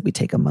suggested we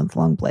take a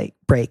month-long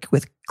break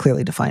with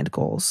clearly defined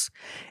goals,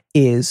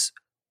 is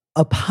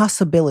a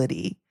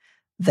possibility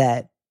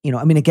that,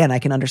 again, I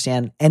can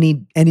understand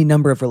any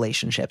number of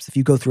relationships. If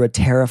you go through a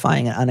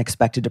terrifying and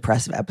unexpected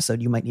depressive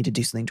episode, you might need to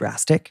do something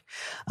drastic.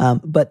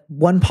 But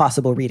one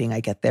possible reading I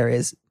get there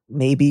is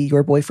maybe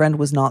your boyfriend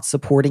was not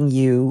supporting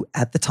you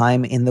at the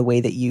time in the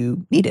way that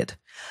you needed.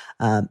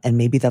 And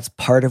maybe that's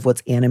part of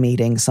what's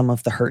animating some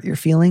of the hurt you're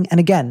feeling. And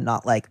again,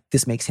 not like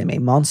this makes him a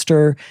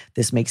monster.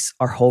 This makes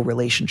our whole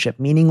relationship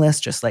meaningless.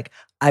 Just like,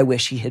 I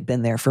wish he had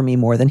been there for me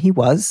more than he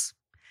was.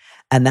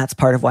 And that's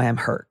part of why I'm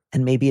hurt.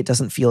 and maybe it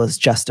doesn't feel as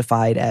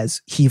justified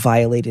as he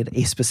violated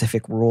a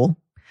specific rule,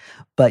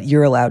 but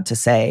you're allowed to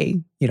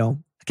say,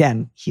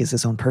 again, he is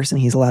his own person.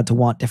 He's allowed to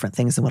want different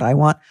things than what I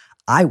want.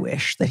 I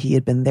wish that he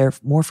had been there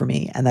more for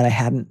me and that I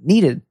hadn't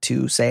needed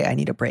to say I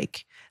need a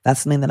break.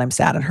 That's something that I'm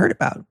sad and hurt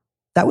about.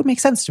 That would make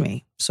sense to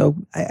me. So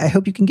I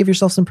hope you can give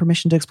yourself some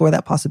permission to explore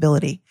that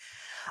possibility.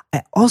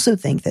 I also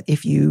think that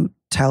if you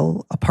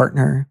tell a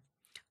partner,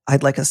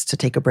 I'd like us to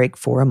take a break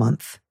for a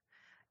month,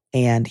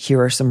 and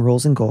here are some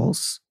rules and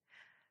goals.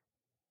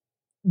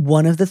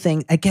 One of the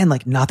things, again,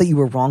 like, not that you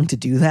were wrong to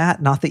do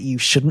that, not that you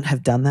shouldn't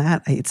have done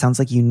that. It sounds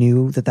like you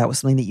knew that that was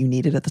something that you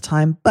needed at the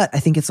time. But I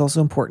think it's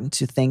also important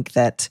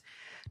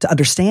to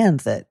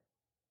understand that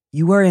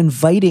you are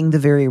inviting the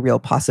very real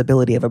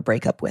possibility of a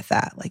breakup with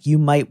that. Like, you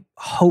might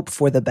hope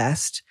for the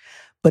best,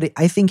 but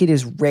I think it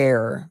is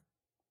rare,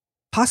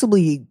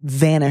 possibly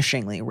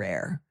vanishingly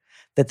rare,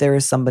 that there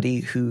is somebody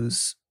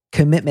whose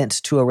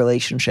commitment to a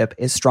relationship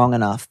is strong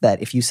enough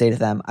that if you say to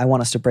them, I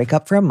want us to break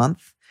up for a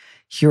month,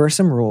 here are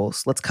some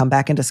rules, let's come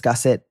back and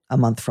discuss it a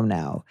month from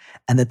now,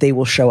 and that they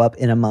will show up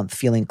in a month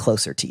feeling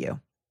closer to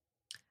you,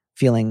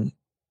 feeling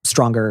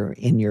stronger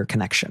in your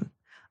connection.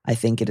 I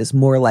think it is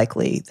more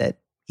likely that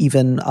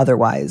even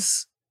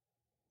otherwise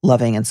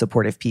loving and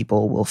supportive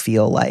people will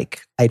feel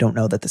like, I don't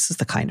know that this is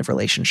the kind of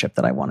relationship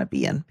that I want to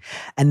be in.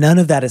 And none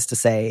of that is to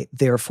say,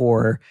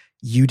 therefore,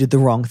 you did the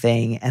wrong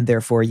thing, and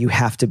therefore you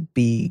have to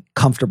be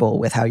comfortable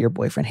with how your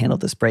boyfriend handled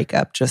this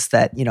breakup. Just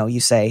that, you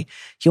say,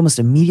 he almost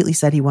immediately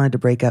said he wanted to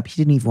break up. He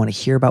didn't even want to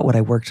hear about what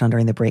I worked on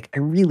during the break. I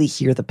really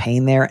hear the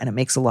pain there, and it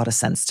makes a lot of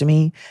sense to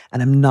me.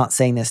 And I'm not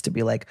saying this to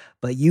be like,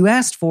 but you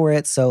asked for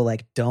it, so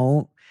like,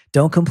 don't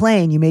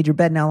complain. You made your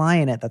bed, now lie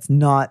in it. That's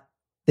not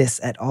this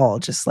at all.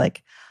 Just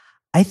like,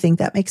 I think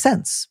that makes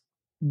sense.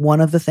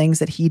 One of the things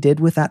that he did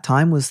with that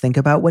time was think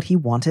about what he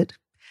wanted.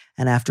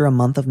 And after a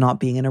month of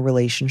not being in a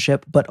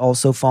relationship, but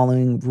also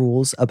following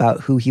rules about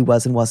who he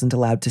was and wasn't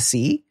allowed to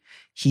see,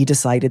 he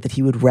decided that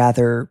he would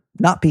rather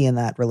not be in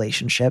that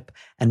relationship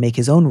and make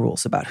his own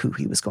rules about who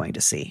he was going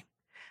to see.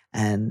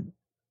 And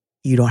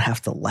you don't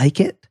have to like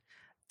it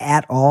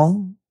at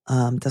all.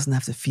 Doesn't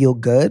have to feel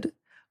good,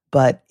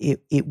 but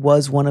it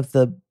was one of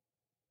the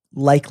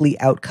likely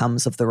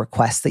outcomes of the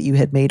request that you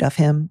had made of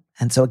him.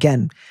 And so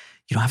again,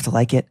 you don't have to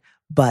like it,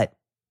 but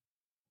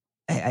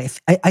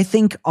I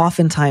think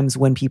oftentimes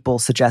when people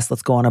suggest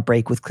let's go on a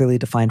break with clearly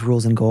defined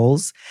rules and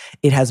goals,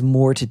 it has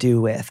more to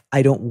do with,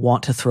 I don't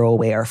want to throw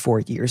away our 4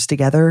 years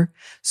together,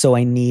 so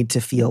I need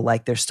to feel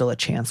like there's still a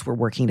chance we're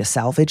working to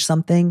salvage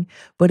something.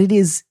 But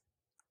it's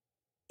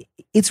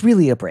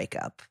really a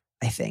breakup,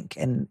 I think.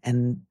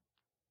 And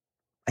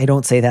I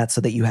don't say that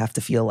so that you have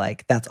to feel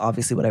like that's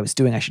obviously what I was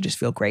doing, I should just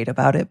feel great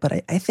about it.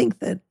 But I think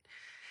that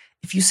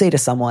if you say to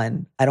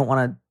someone, I don't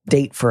want to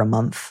date for a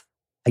month,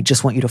 I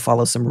just want you to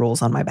follow some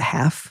rules on my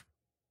behalf,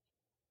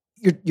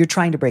 you're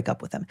trying to break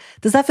up with them.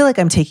 Does that feel like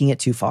I'm taking it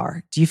too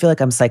far? Do you feel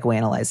like I'm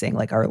psychoanalyzing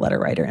like our letter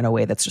writer in a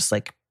way that's just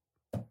like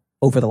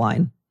over the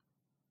line?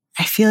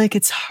 I feel like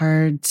it's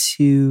hard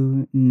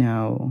to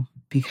know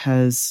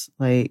because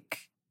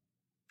like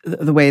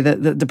the way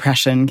that the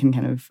depression can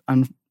kind of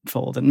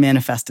unfold and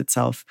manifest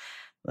itself,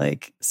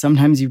 like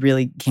sometimes you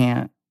really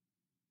can't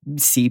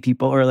see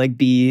people or like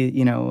be,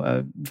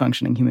 a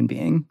functioning human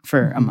being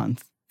for a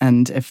month.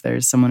 And if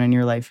there's someone in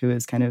your life who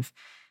is kind of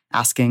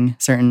asking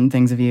certain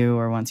things of you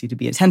or wants you to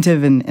be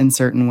attentive in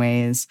certain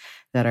ways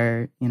that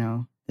are,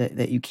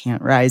 that you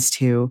can't rise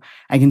to,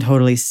 I can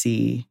totally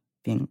see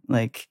being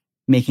like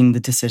making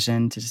the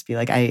decision to just be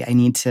like, I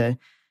need to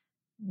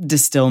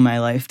distill my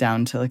life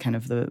down to kind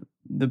of the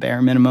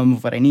bare minimum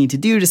of what I need to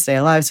do to stay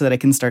alive so that I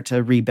can start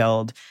to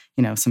rebuild,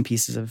 some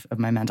pieces of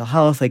my mental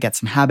health, like get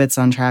some habits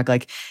on track.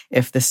 Like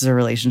if this is a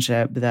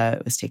relationship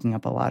that was taking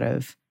up a lot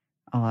of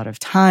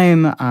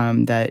time,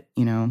 that,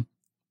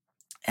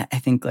 I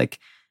think like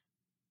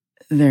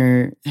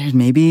there's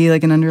maybe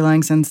like an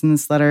underlying sense in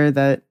this letter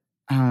that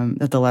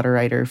the letter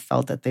writer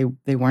felt that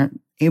they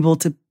weren't able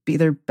to be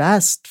their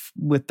best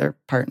with their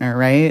partner,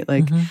 right?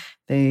 Like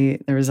there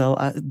was a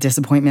lot of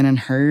disappointment and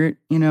hurt,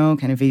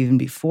 kind of even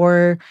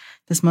before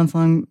this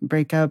month-long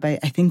breakup. I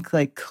think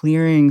like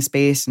clearing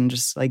space and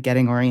just like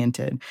getting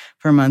oriented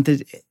for a month,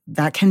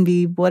 that can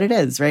be what it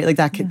is, right? Like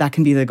that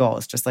can be the goal.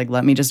 It's just like,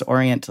 let me just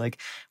orient to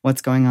like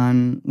what's going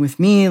on with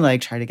me,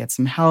 like try to get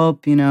some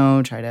help,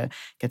 try to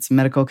get some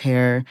medical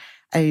care.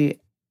 I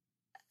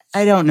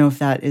don't know if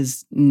that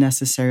is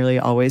necessarily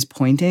always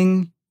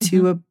pointing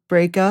to a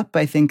breakup.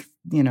 I think,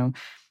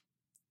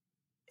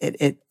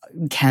 it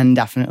can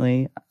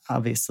definitely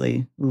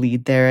obviously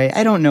lead there.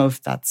 I don't know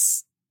if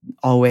that's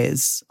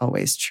always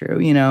true.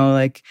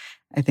 Like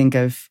I think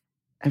I've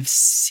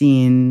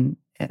seen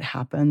it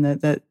happen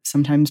that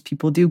sometimes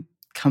people do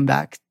come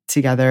back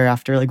together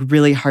after like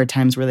really hard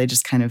times where they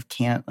just kind of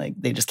can't, like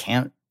they just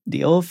can't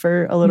deal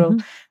for a little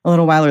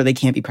while, or they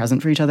can't be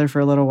present for each other for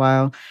a little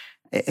while.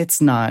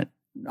 It's not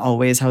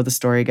always how the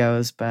story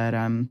goes, but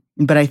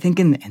I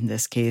think in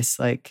this case,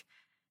 like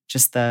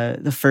just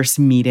the first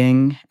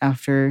meeting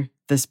after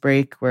this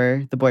break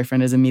where the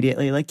boyfriend is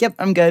immediately like, yep,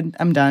 I'm good.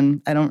 I'm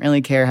done. I don't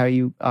really care how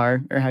you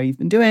are or how you've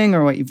been doing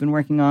or what you've been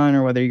working on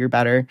or whether you're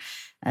better.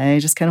 I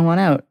just kind of want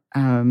out.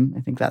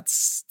 I think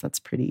that's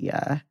pretty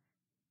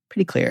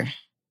clear.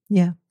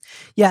 Yeah.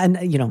 Yeah.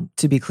 And,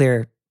 to be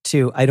clear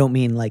too, I don't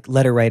mean like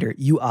letter writer,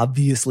 you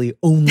obviously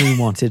only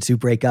wanted to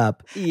break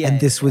up and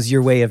this was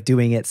your way of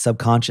doing it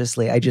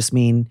subconsciously. I just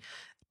mean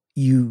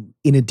you,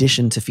 in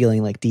addition to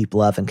feeling like deep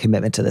love and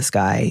commitment to this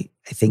guy,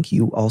 I think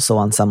you also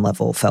on some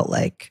level felt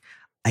like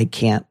I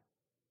can't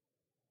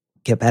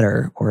get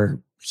better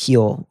or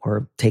heal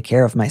or take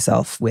care of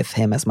myself with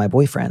him as my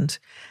boyfriend.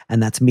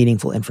 And that's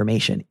meaningful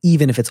information,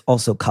 even if it's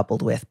also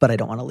coupled with, but I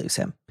don't want to lose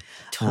him.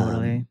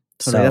 Totally.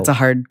 So, that's a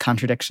hard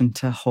contradiction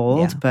to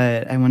hold,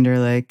 but I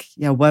wonder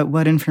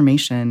what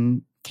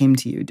information came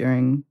to you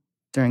during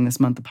this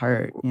month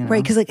apart?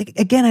 Right. Because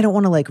again, I don't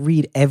want to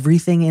read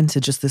everything into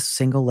just this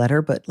single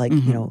letter, but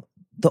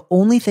the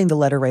only thing the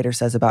letter writer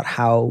says about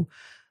how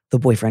the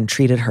boyfriend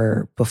treated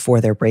her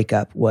before their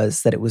breakup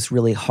was that it was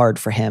really hard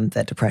for him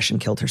that depression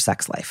killed her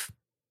sex life.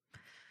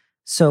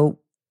 So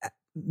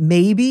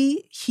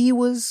maybe he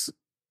was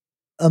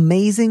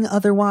amazing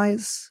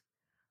otherwise,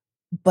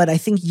 but I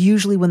think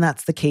usually when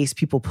that's the case,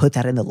 people put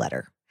that in the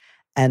letter.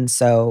 And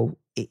so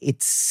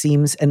it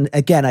seems, and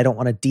again, I don't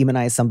want to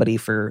demonize somebody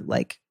for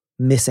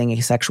missing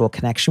a sexual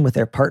connection with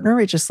their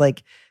partner. It's just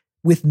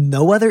with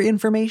no other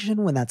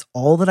information, when that's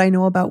all that I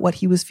know about what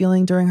he was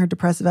feeling during her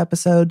depressive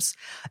episodes,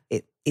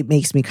 it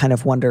makes me kind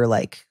of wonder,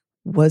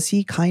 was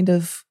he kind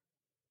of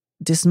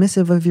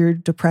dismissive of your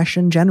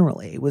depression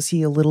generally? Was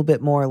he a little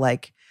bit more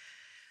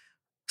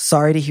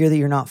sorry to hear that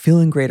you're not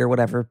feeling great or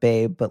whatever,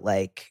 babe, but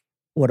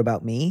what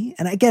about me?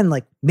 And again,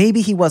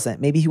 maybe he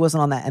wasn't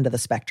on that end of the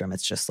spectrum.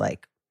 It's just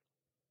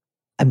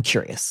I'm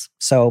curious.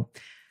 So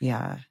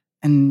yeah.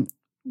 And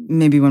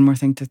maybe one more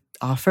thing to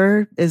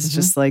offer is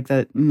just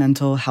that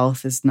mental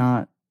health is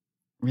not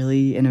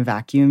really in a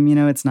vacuum.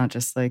 It's not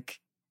just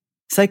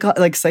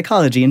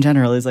psychology in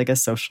general is a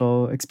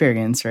social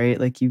experience,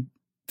 right? You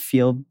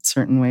feel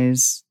certain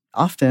ways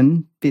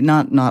often, but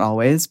not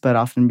always, but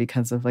often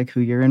because of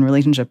who you're in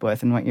relationship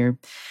with and what your,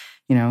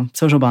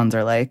 social bonds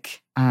are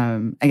like.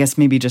 I guess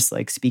maybe just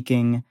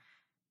speaking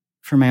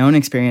from my own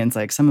experience,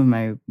 some of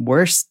my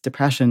worst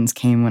depressions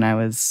came when I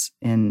was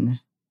in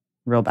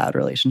real bad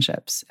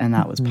relationships. And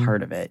that was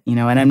part of it,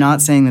 and I'm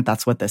not saying that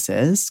that's what this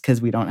is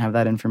because we don't have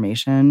that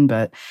information,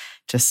 but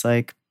just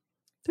there's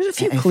a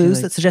few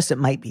clues that suggest it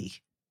might be,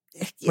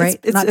 right?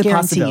 It's not a guaranteed,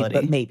 possibility,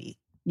 but maybe.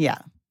 Yeah.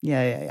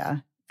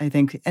 I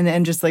think,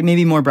 and just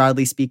maybe more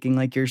broadly speaking,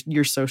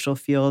 your social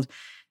field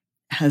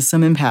has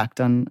some impact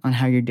on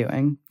how you're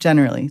doing.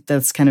 Generally,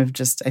 that's kind of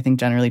just, I think,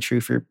 generally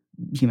true for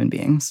human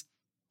beings.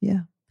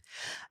 Yeah.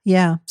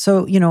 Yeah.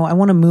 So, I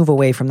want to move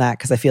away from that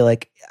because I feel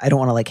like I don't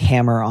want to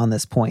hammer on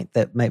this point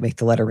that might make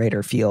the letter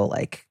writer feel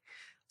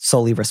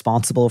solely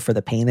responsible for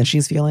the pain that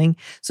she's feeling.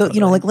 So,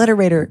 Totally. Letter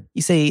writer,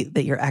 you say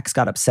that your ex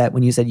got upset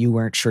when you said you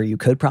weren't sure you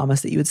could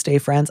promise that you would stay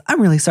friends.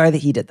 I'm really sorry that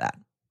he did that.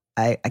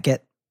 I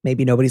get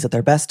maybe nobody's at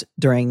their best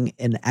during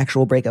an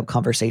actual breakup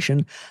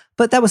conversation,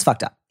 but that was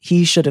fucked up.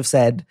 He should have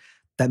said,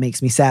 that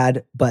makes me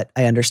sad, but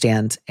I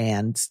understand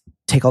and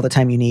take all the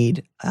time you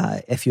need.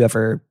 If you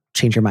ever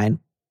change your mind,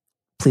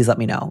 please let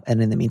me know.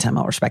 And in the meantime,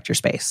 I'll respect your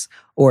space.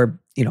 Or,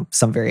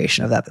 some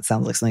variation of that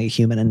sounds like something a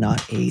human and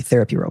not a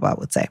therapy robot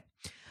would say.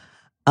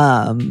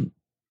 That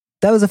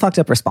was a fucked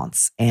up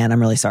response. And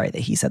I'm really sorry that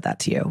he said that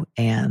to you.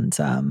 And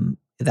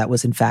that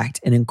was, in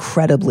fact, an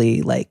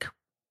incredibly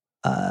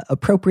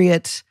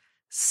appropriate,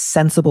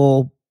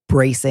 sensible,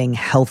 bracing,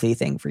 healthy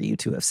thing for you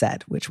to have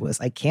said, which was,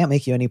 I can't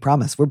make you any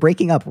promise. We're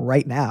breaking up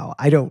right now.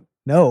 I don't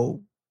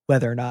know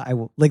whether or not I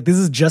will, this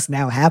is just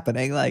now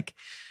happening.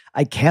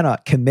 I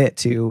cannot commit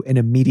to an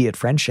immediate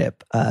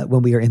friendship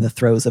when we are in the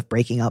throes of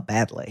breaking up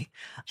badly.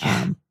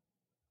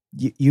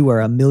 You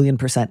are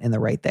 1,000,000% in the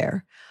right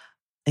there.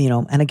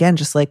 And again,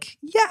 just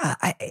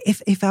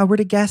if I were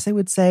to guess, I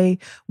would say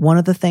one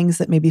of the things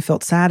that maybe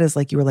felt sad is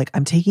you were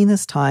I'm taking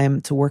this time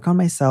to work on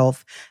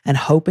myself and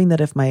hoping that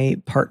if my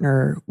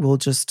partner will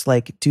just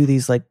do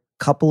these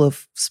couple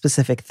of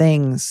specific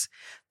things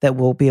that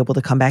we'll be able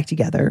to come back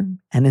together.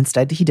 And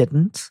instead he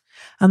didn't.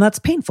 And that's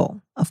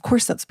painful. Of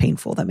course that's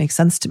painful. That makes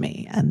sense to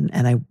me. And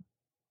I,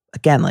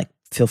 again,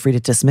 feel free to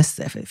dismiss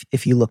it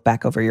if you look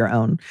back over your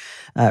own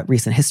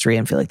recent history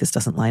and feel like this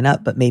doesn't line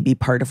up. But maybe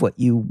part of what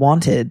you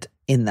wanted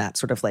in that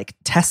sort of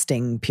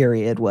testing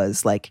period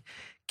was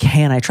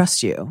can I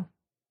trust you?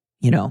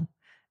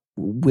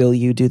 Will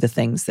you do the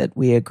things that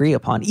we agree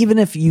upon? Even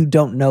if you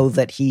don't know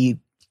that he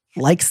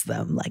likes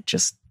them,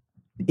 just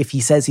if he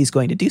says he's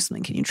going to do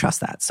something, can you trust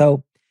that?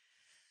 So,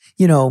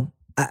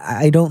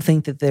 I don't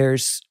think that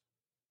there's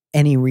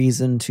any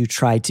reason to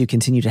try to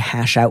continue to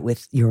hash out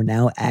with your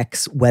now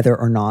ex whether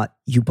or not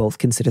you both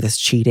consider this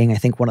cheating. I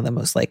think one of the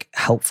most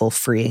helpful,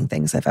 freeing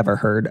things I've ever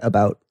heard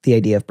about the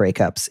idea of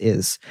breakups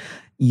is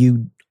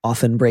you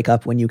often break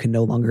up when you can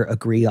no longer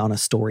agree on a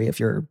story of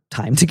your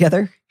time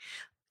together.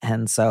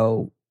 And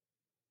so,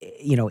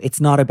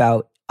 it's not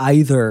about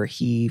either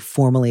he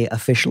formally,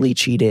 officially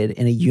cheated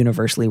in a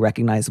universally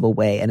recognizable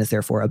way and is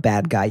therefore a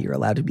bad guy you're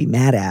allowed to be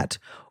mad at,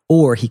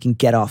 or he can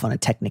get off on a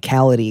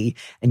technicality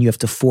and you have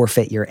to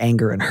forfeit your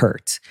anger and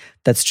hurt.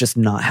 That's just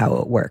not how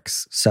it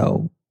works.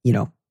 So,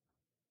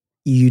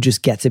 you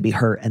just get to be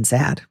hurt and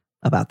sad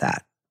about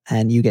that.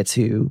 And you get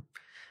to,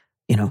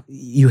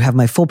 you have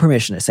my full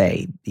permission to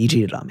say he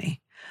cheated on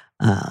me.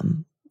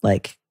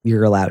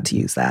 You're allowed to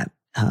use that.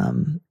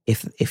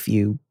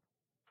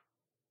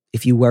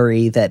 If you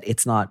worry that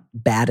it's not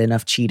bad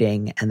enough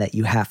cheating and that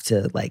you have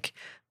to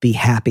be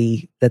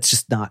happy, that's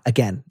just not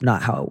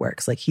how it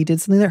works. He did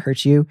something that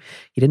hurt you.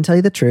 He didn't tell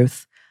you the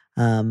truth.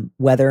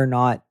 Whether or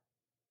not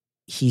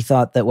he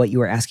thought that what you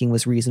were asking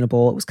was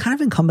reasonable, it was kind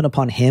of incumbent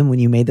upon him when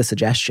you made the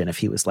suggestion. If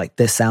he was like,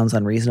 this sounds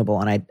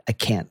unreasonable and I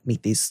can't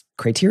meet these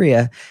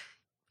criteria,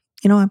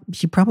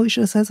 he probably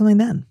should have said something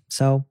then.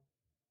 So,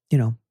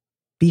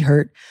 be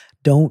hurt.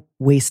 Don't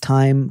waste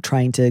time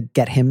trying to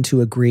get him to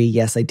agree.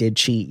 Yes, I did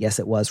cheat. Yes,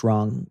 it was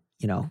wrong.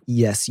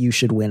 Yes, you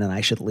should win and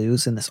I should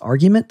lose in this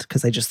argument,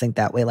 because I just think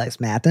that way lies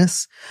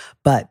madness.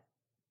 But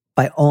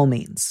by all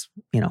means,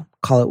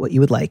 call it what you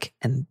would like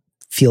and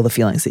feel the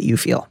feelings that you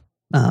feel.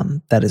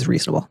 That is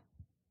reasonable.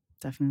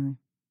 Definitely.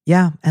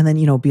 Yeah. And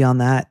then,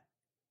 beyond that,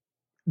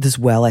 this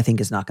well, I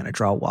think, is not going to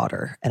draw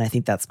water. And I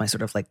think that's my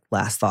sort of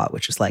last thought,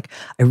 which is I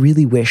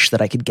really wish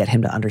that I could get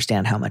him to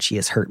understand how much he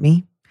has hurt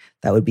me.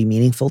 That would be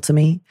meaningful to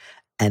me.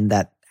 And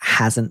that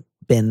hasn't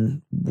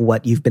been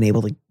what you've been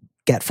able to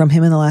get from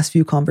him in the last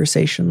few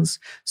conversations.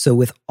 So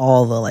with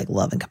all the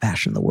love and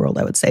compassion in the world,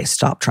 I would say,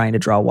 stop trying to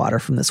draw water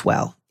from this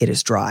well. It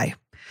is dry.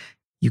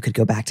 You could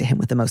go back to him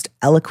with the most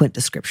eloquent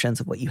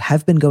descriptions of what you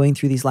have been going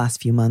through these last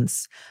few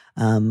months,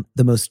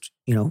 the most,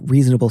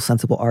 reasonable,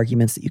 sensible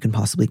arguments that you can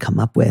possibly come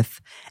up with.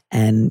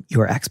 And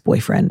your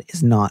ex-boyfriend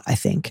is not, I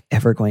think,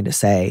 ever going to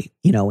say,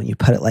 when you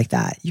put it like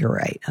that, you're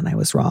right and I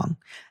was wrong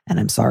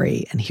and I'm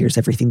sorry. And here's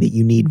everything that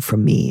you need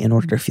from me in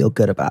order to feel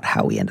good about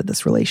how we ended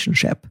this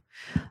relationship.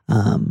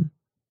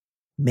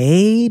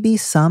 Maybe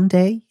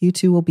someday you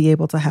two will be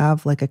able to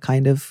have a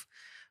kind of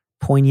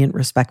poignant,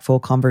 respectful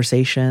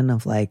conversation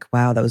of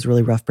wow, that was a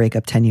really rough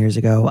breakup 10 years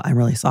ago. I'm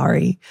really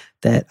sorry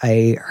that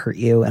I hurt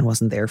you and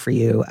wasn't there for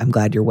you. I'm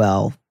glad you're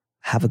well.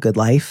 Have a good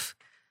life.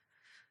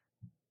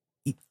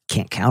 You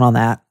can't count on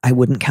that. I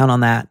wouldn't count on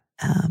that.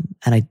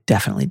 And I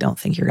definitely don't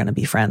think you're going to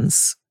be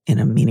friends in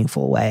a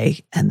meaningful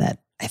way. And that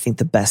I think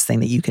the best thing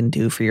that you can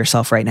do for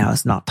yourself right now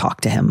is not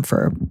talk to him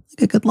for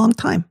a good long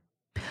time.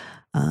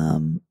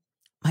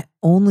 My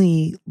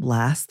only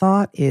last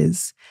thought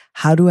is,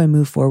 how do I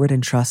move forward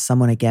and trust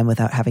someone again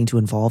without having to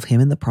involve him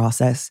in the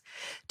process?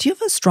 Do you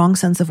have a strong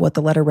sense of what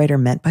the letter writer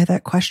meant by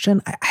that question?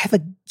 I have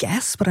a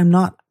guess, but I'm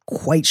not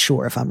quite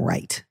sure if I'm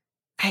right.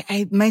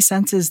 My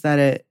sense is that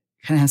it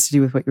kind of has to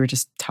do with what you were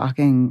just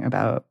talking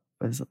about,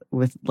 was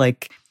with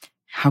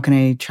how can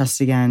I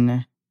trust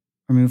again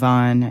or move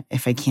on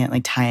if I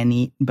can't tie a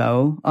neat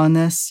bow on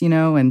this,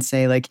 and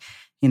say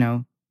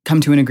come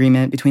to an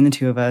agreement between the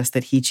two of us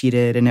that he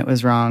cheated and it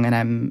was wrong and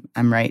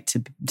I'm right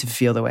to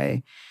feel the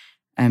way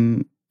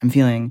I'm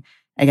feeling.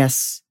 I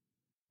guess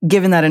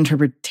given that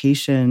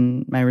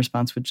interpretation, my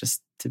response would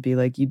just to be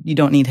you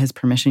don't need his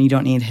permission. You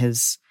don't need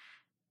his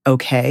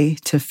okay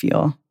to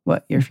feel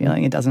what you're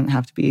feeling. It doesn't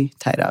have to be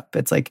tied up.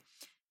 It's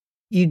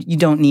you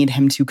don't need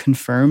him to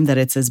confirm that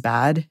it's as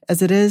bad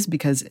as it is,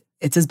 because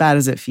it's as bad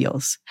as it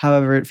feels.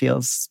 However it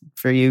feels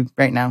for you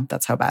right now,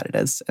 that's how bad it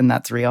is. And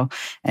that's real.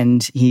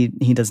 And he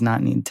does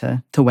not need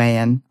to weigh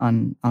in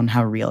on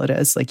how real it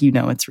is.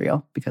 It's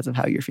real because of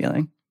how you're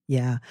feeling.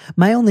 Yeah.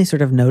 My only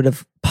sort of note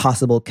of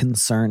possible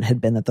concern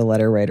had been that the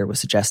letter writer was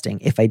suggesting,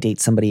 if I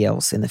date somebody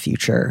else in the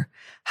future,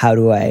 how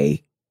do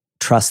I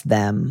trust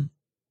them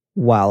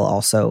while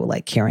also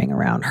carrying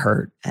around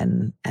hurt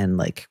and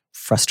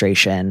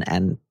frustration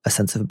and a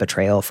sense of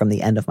betrayal from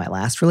the end of my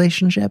last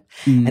relationship.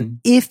 And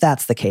if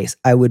that's the case,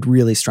 I would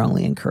really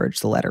strongly encourage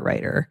the letter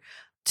writer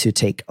to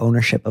take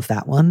ownership of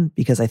that one,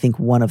 because I think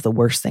one of the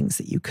worst things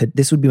that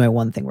this would be my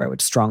one thing where I would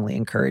strongly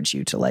encourage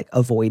you to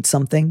avoid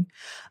something,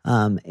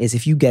 is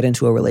if you get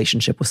into a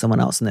relationship with someone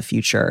else in the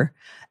future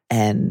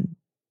and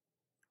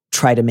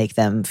try to make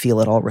them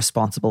feel at all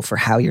responsible for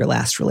how your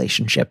last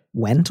relationship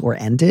went or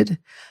ended,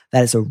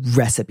 that is a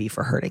recipe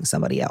for hurting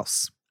somebody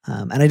else.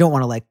 And I don't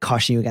want to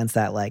caution you against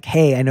that.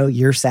 Hey, I know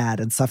you're sad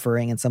and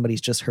suffering and somebody's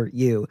just hurt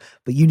you,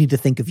 but you need to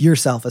think of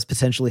yourself as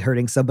potentially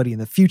hurting somebody in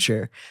the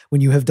future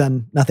when you have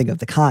done nothing of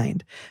the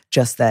kind.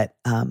 Just that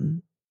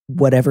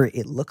whatever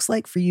it looks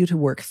like for you to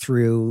work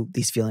through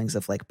these feelings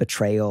of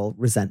betrayal,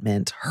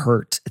 resentment,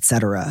 hurt,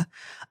 etc.,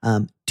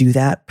 do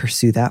that,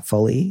 pursue that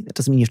fully. It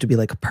doesn't mean you have to be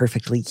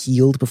perfectly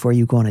healed before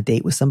you go on a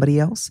date with somebody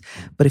else.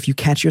 But if you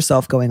catch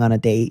yourself going on a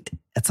date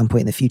at some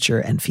point in the future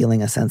and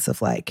feeling a sense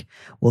of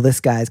well, this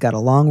guy's got a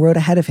long road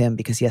ahead of him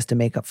because he has to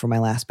make up for my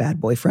last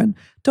bad boyfriend,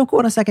 don't go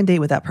on a second date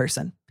with that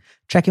person.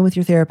 Check in with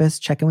your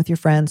therapist, check in with your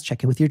friends,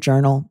 check in with your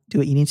journal, do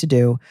what you need to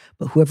do.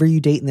 But whoever you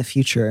date in the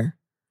future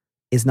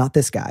is not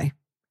this guy.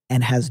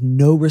 and has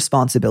no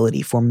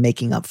responsibility for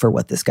making up for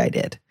what this guy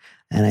did.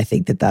 And I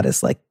think that that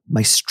is like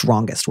my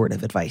strongest word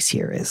of advice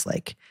here is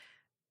like,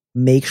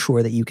 make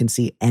sure that you can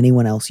see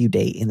anyone else you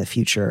date in the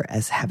future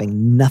as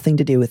having nothing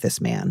to do with this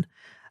man.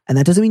 And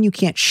that doesn't mean you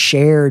can't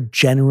share,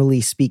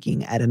 generally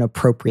speaking, at an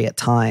appropriate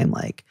time.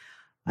 Like,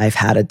 I've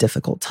had a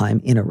difficult time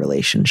in a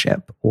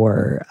relationship,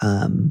 or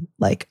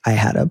like I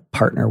had a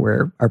partner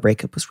where our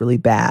breakup was really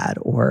bad,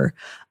 or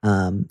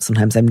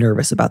sometimes I'm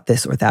nervous about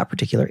this or that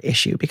particular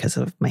issue because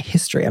of my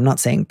history. I'm not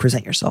saying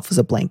present yourself as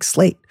a blank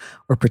slate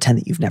or pretend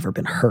that you've never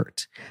been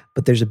hurt,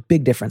 but there's a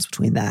big difference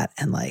between that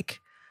and like,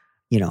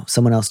 you know,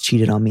 someone else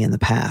cheated on me in the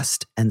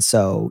past, and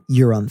so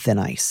you're on thin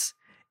ice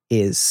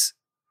is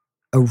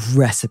a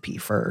recipe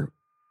for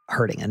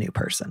hurting a new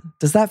person.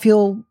 Does that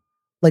feel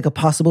like a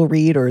possible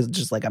read, or is it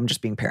just like I'm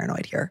just being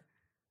paranoid here?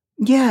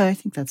 Yeah, I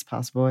think that's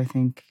possible. I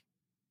think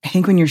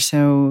when you're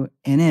so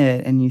in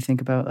it and you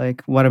think about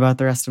like, what about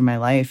the rest of my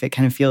life? It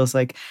kind of feels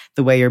like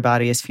the way your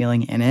body is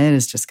feeling in it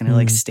is just going to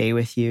like stay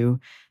with you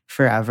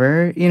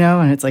forever, you know?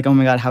 And it's like, oh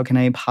my God, how can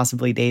I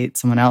possibly date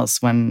someone else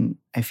when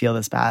I feel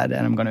this bad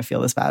and I'm going to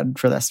feel this bad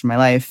for the rest of my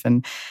life?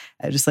 And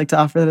I just like to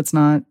offer that it's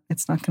not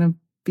going to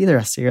be the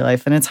rest of your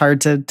life. And it's hard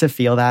to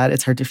feel that.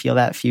 It's hard to feel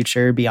that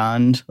future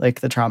beyond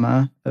like the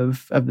trauma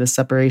of this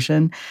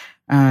separation.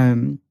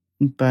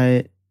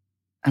 But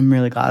I'm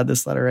really glad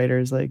this letter writer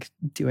is like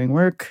doing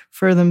work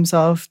for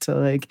themselves to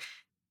like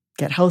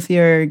get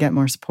healthier, get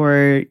more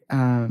support,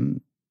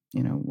 you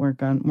know,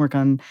 work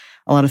on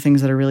a lot of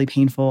things that are really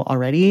painful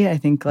already. I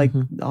think like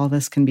all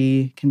this can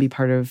be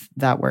part of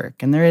that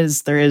work. And there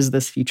is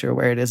this future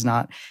where it is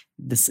not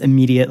this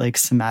immediate like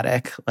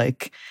somatic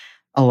like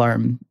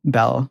alarm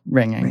bell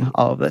ringing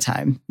all of the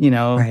time, you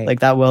know,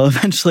 like that will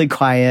eventually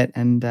quiet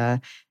and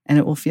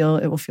it will feel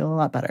a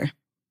lot better.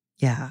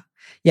 Yeah.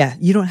 Yeah.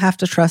 You don't have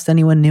to trust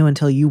anyone new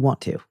until you want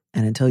to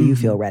and until you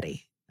feel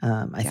ready.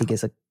 I think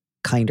is a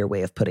kinder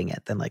way of putting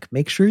it than like,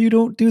 make sure you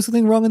don't do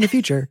something wrong in the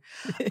future.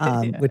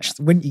 Which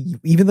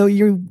even though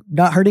you're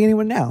not hurting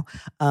anyone now,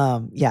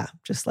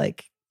 just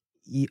like,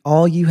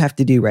 all you have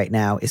to do right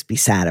now is be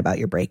sad about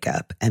your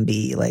breakup and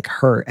be like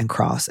hurt and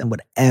cross and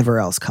whatever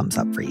else comes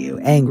up for you.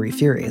 Angry,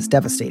 furious,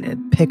 devastated.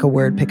 Pick a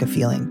word, pick a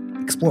feeling,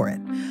 explore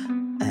it.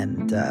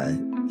 And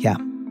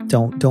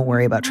don't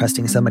worry about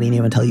trusting somebody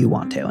new until you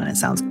want to. And it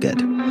sounds good.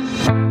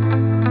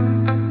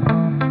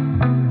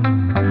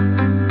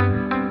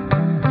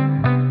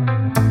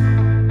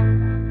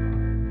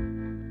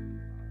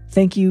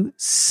 Thank you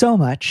so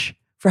much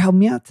for helping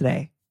me out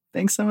today.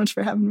 Thanks so much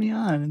for having me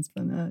on. It's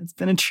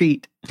been a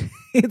treat.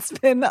 It's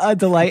been a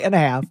delight and a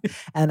half.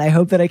 And I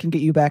hope that I can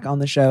get you back on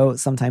the show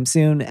sometime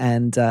soon,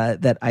 and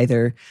that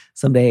either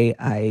someday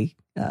I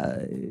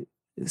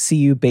see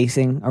you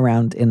basing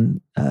around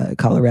in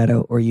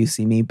Colorado, or you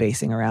see me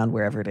basing around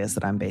wherever it is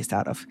that I'm based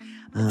out of.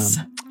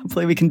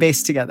 Hopefully we can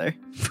base together.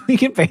 We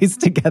can base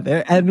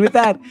together. And with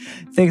that,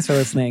 thanks for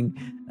listening.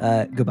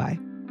 Goodbye.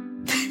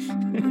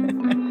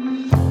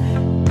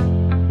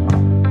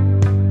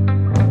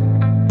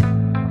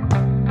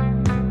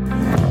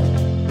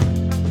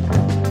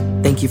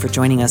 Thank you for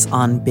joining us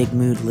on Big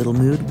Mood, Little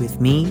Mood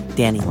with me,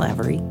 Danny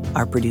Lavery.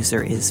 Our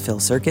producer is Phil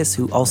Circus,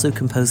 who also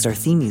composed our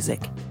theme music.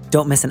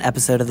 Don't miss an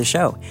episode of the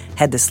show.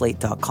 Head to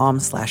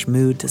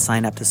slate.com/mood to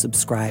sign up to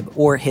subscribe,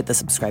 or hit the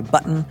subscribe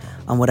button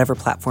on whatever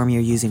platform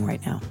you're using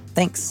right now.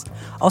 Thanks.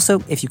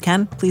 Also, if you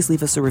can, please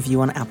leave us a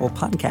review on Apple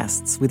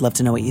Podcasts. We'd love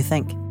to know what you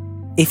think.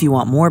 If you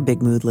want more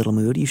Big Mood, Little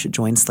Mood, you should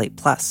join Slate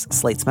Plus,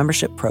 Slate's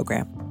membership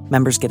program.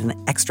 Members get an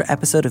extra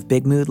episode of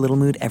Big Mood, Little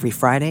Mood every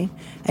Friday,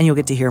 and you'll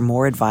get to hear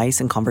more advice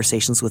and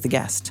conversations with a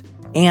guest.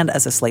 And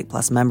as a Slate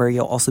Plus member,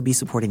 you'll also be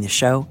supporting the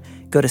show.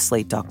 Go to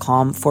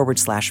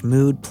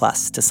slate.com/mood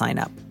plus to sign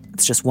up.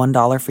 It's just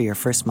 $1 for your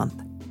first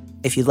month.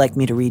 If you'd like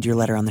me to read your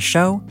letter on the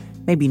show,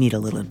 maybe you need a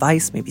little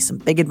advice, maybe some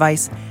big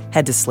advice,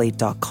 head to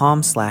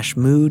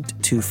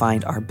slate.com/mood to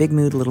find our Big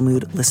Mood, Little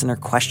Mood listener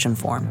question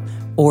form,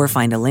 or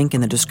find a link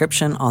in the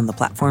description on the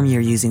platform you're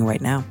using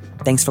right now.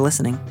 Thanks for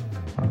listening.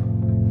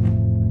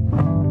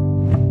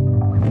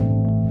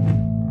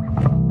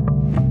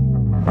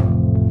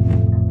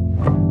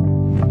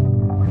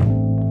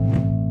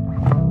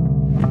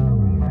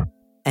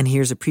 And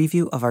here's a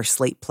preview of our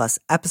Slate Plus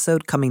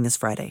episode coming this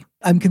Friday.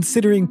 I'm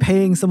considering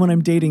paying someone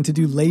I'm dating to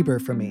do labor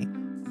for me.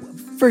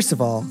 First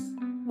of all,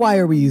 why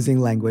are we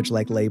using language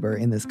like labor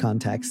in this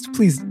context?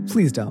 Please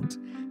don't.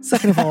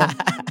 Second of all,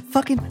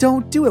 fucking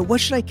don't do it. What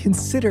should I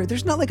consider?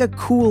 There's not like a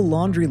cool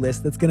laundry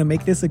list that's going to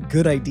make this a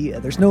good idea.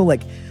 There's no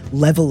like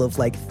level of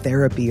like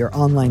therapy or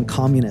online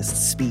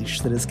communist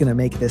speech that is going to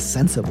make this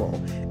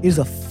sensible. It is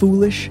a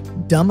foolish,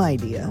 dumb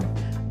idea.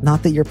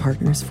 Not that your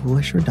partner is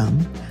foolish or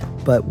dumb,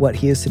 but what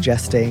he is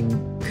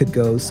suggesting could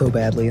go so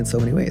badly in so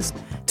many ways.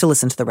 To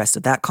listen to the rest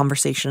of that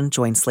conversation,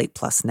 join Slate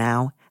Plus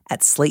now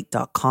at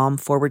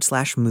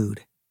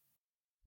slate.com/mood.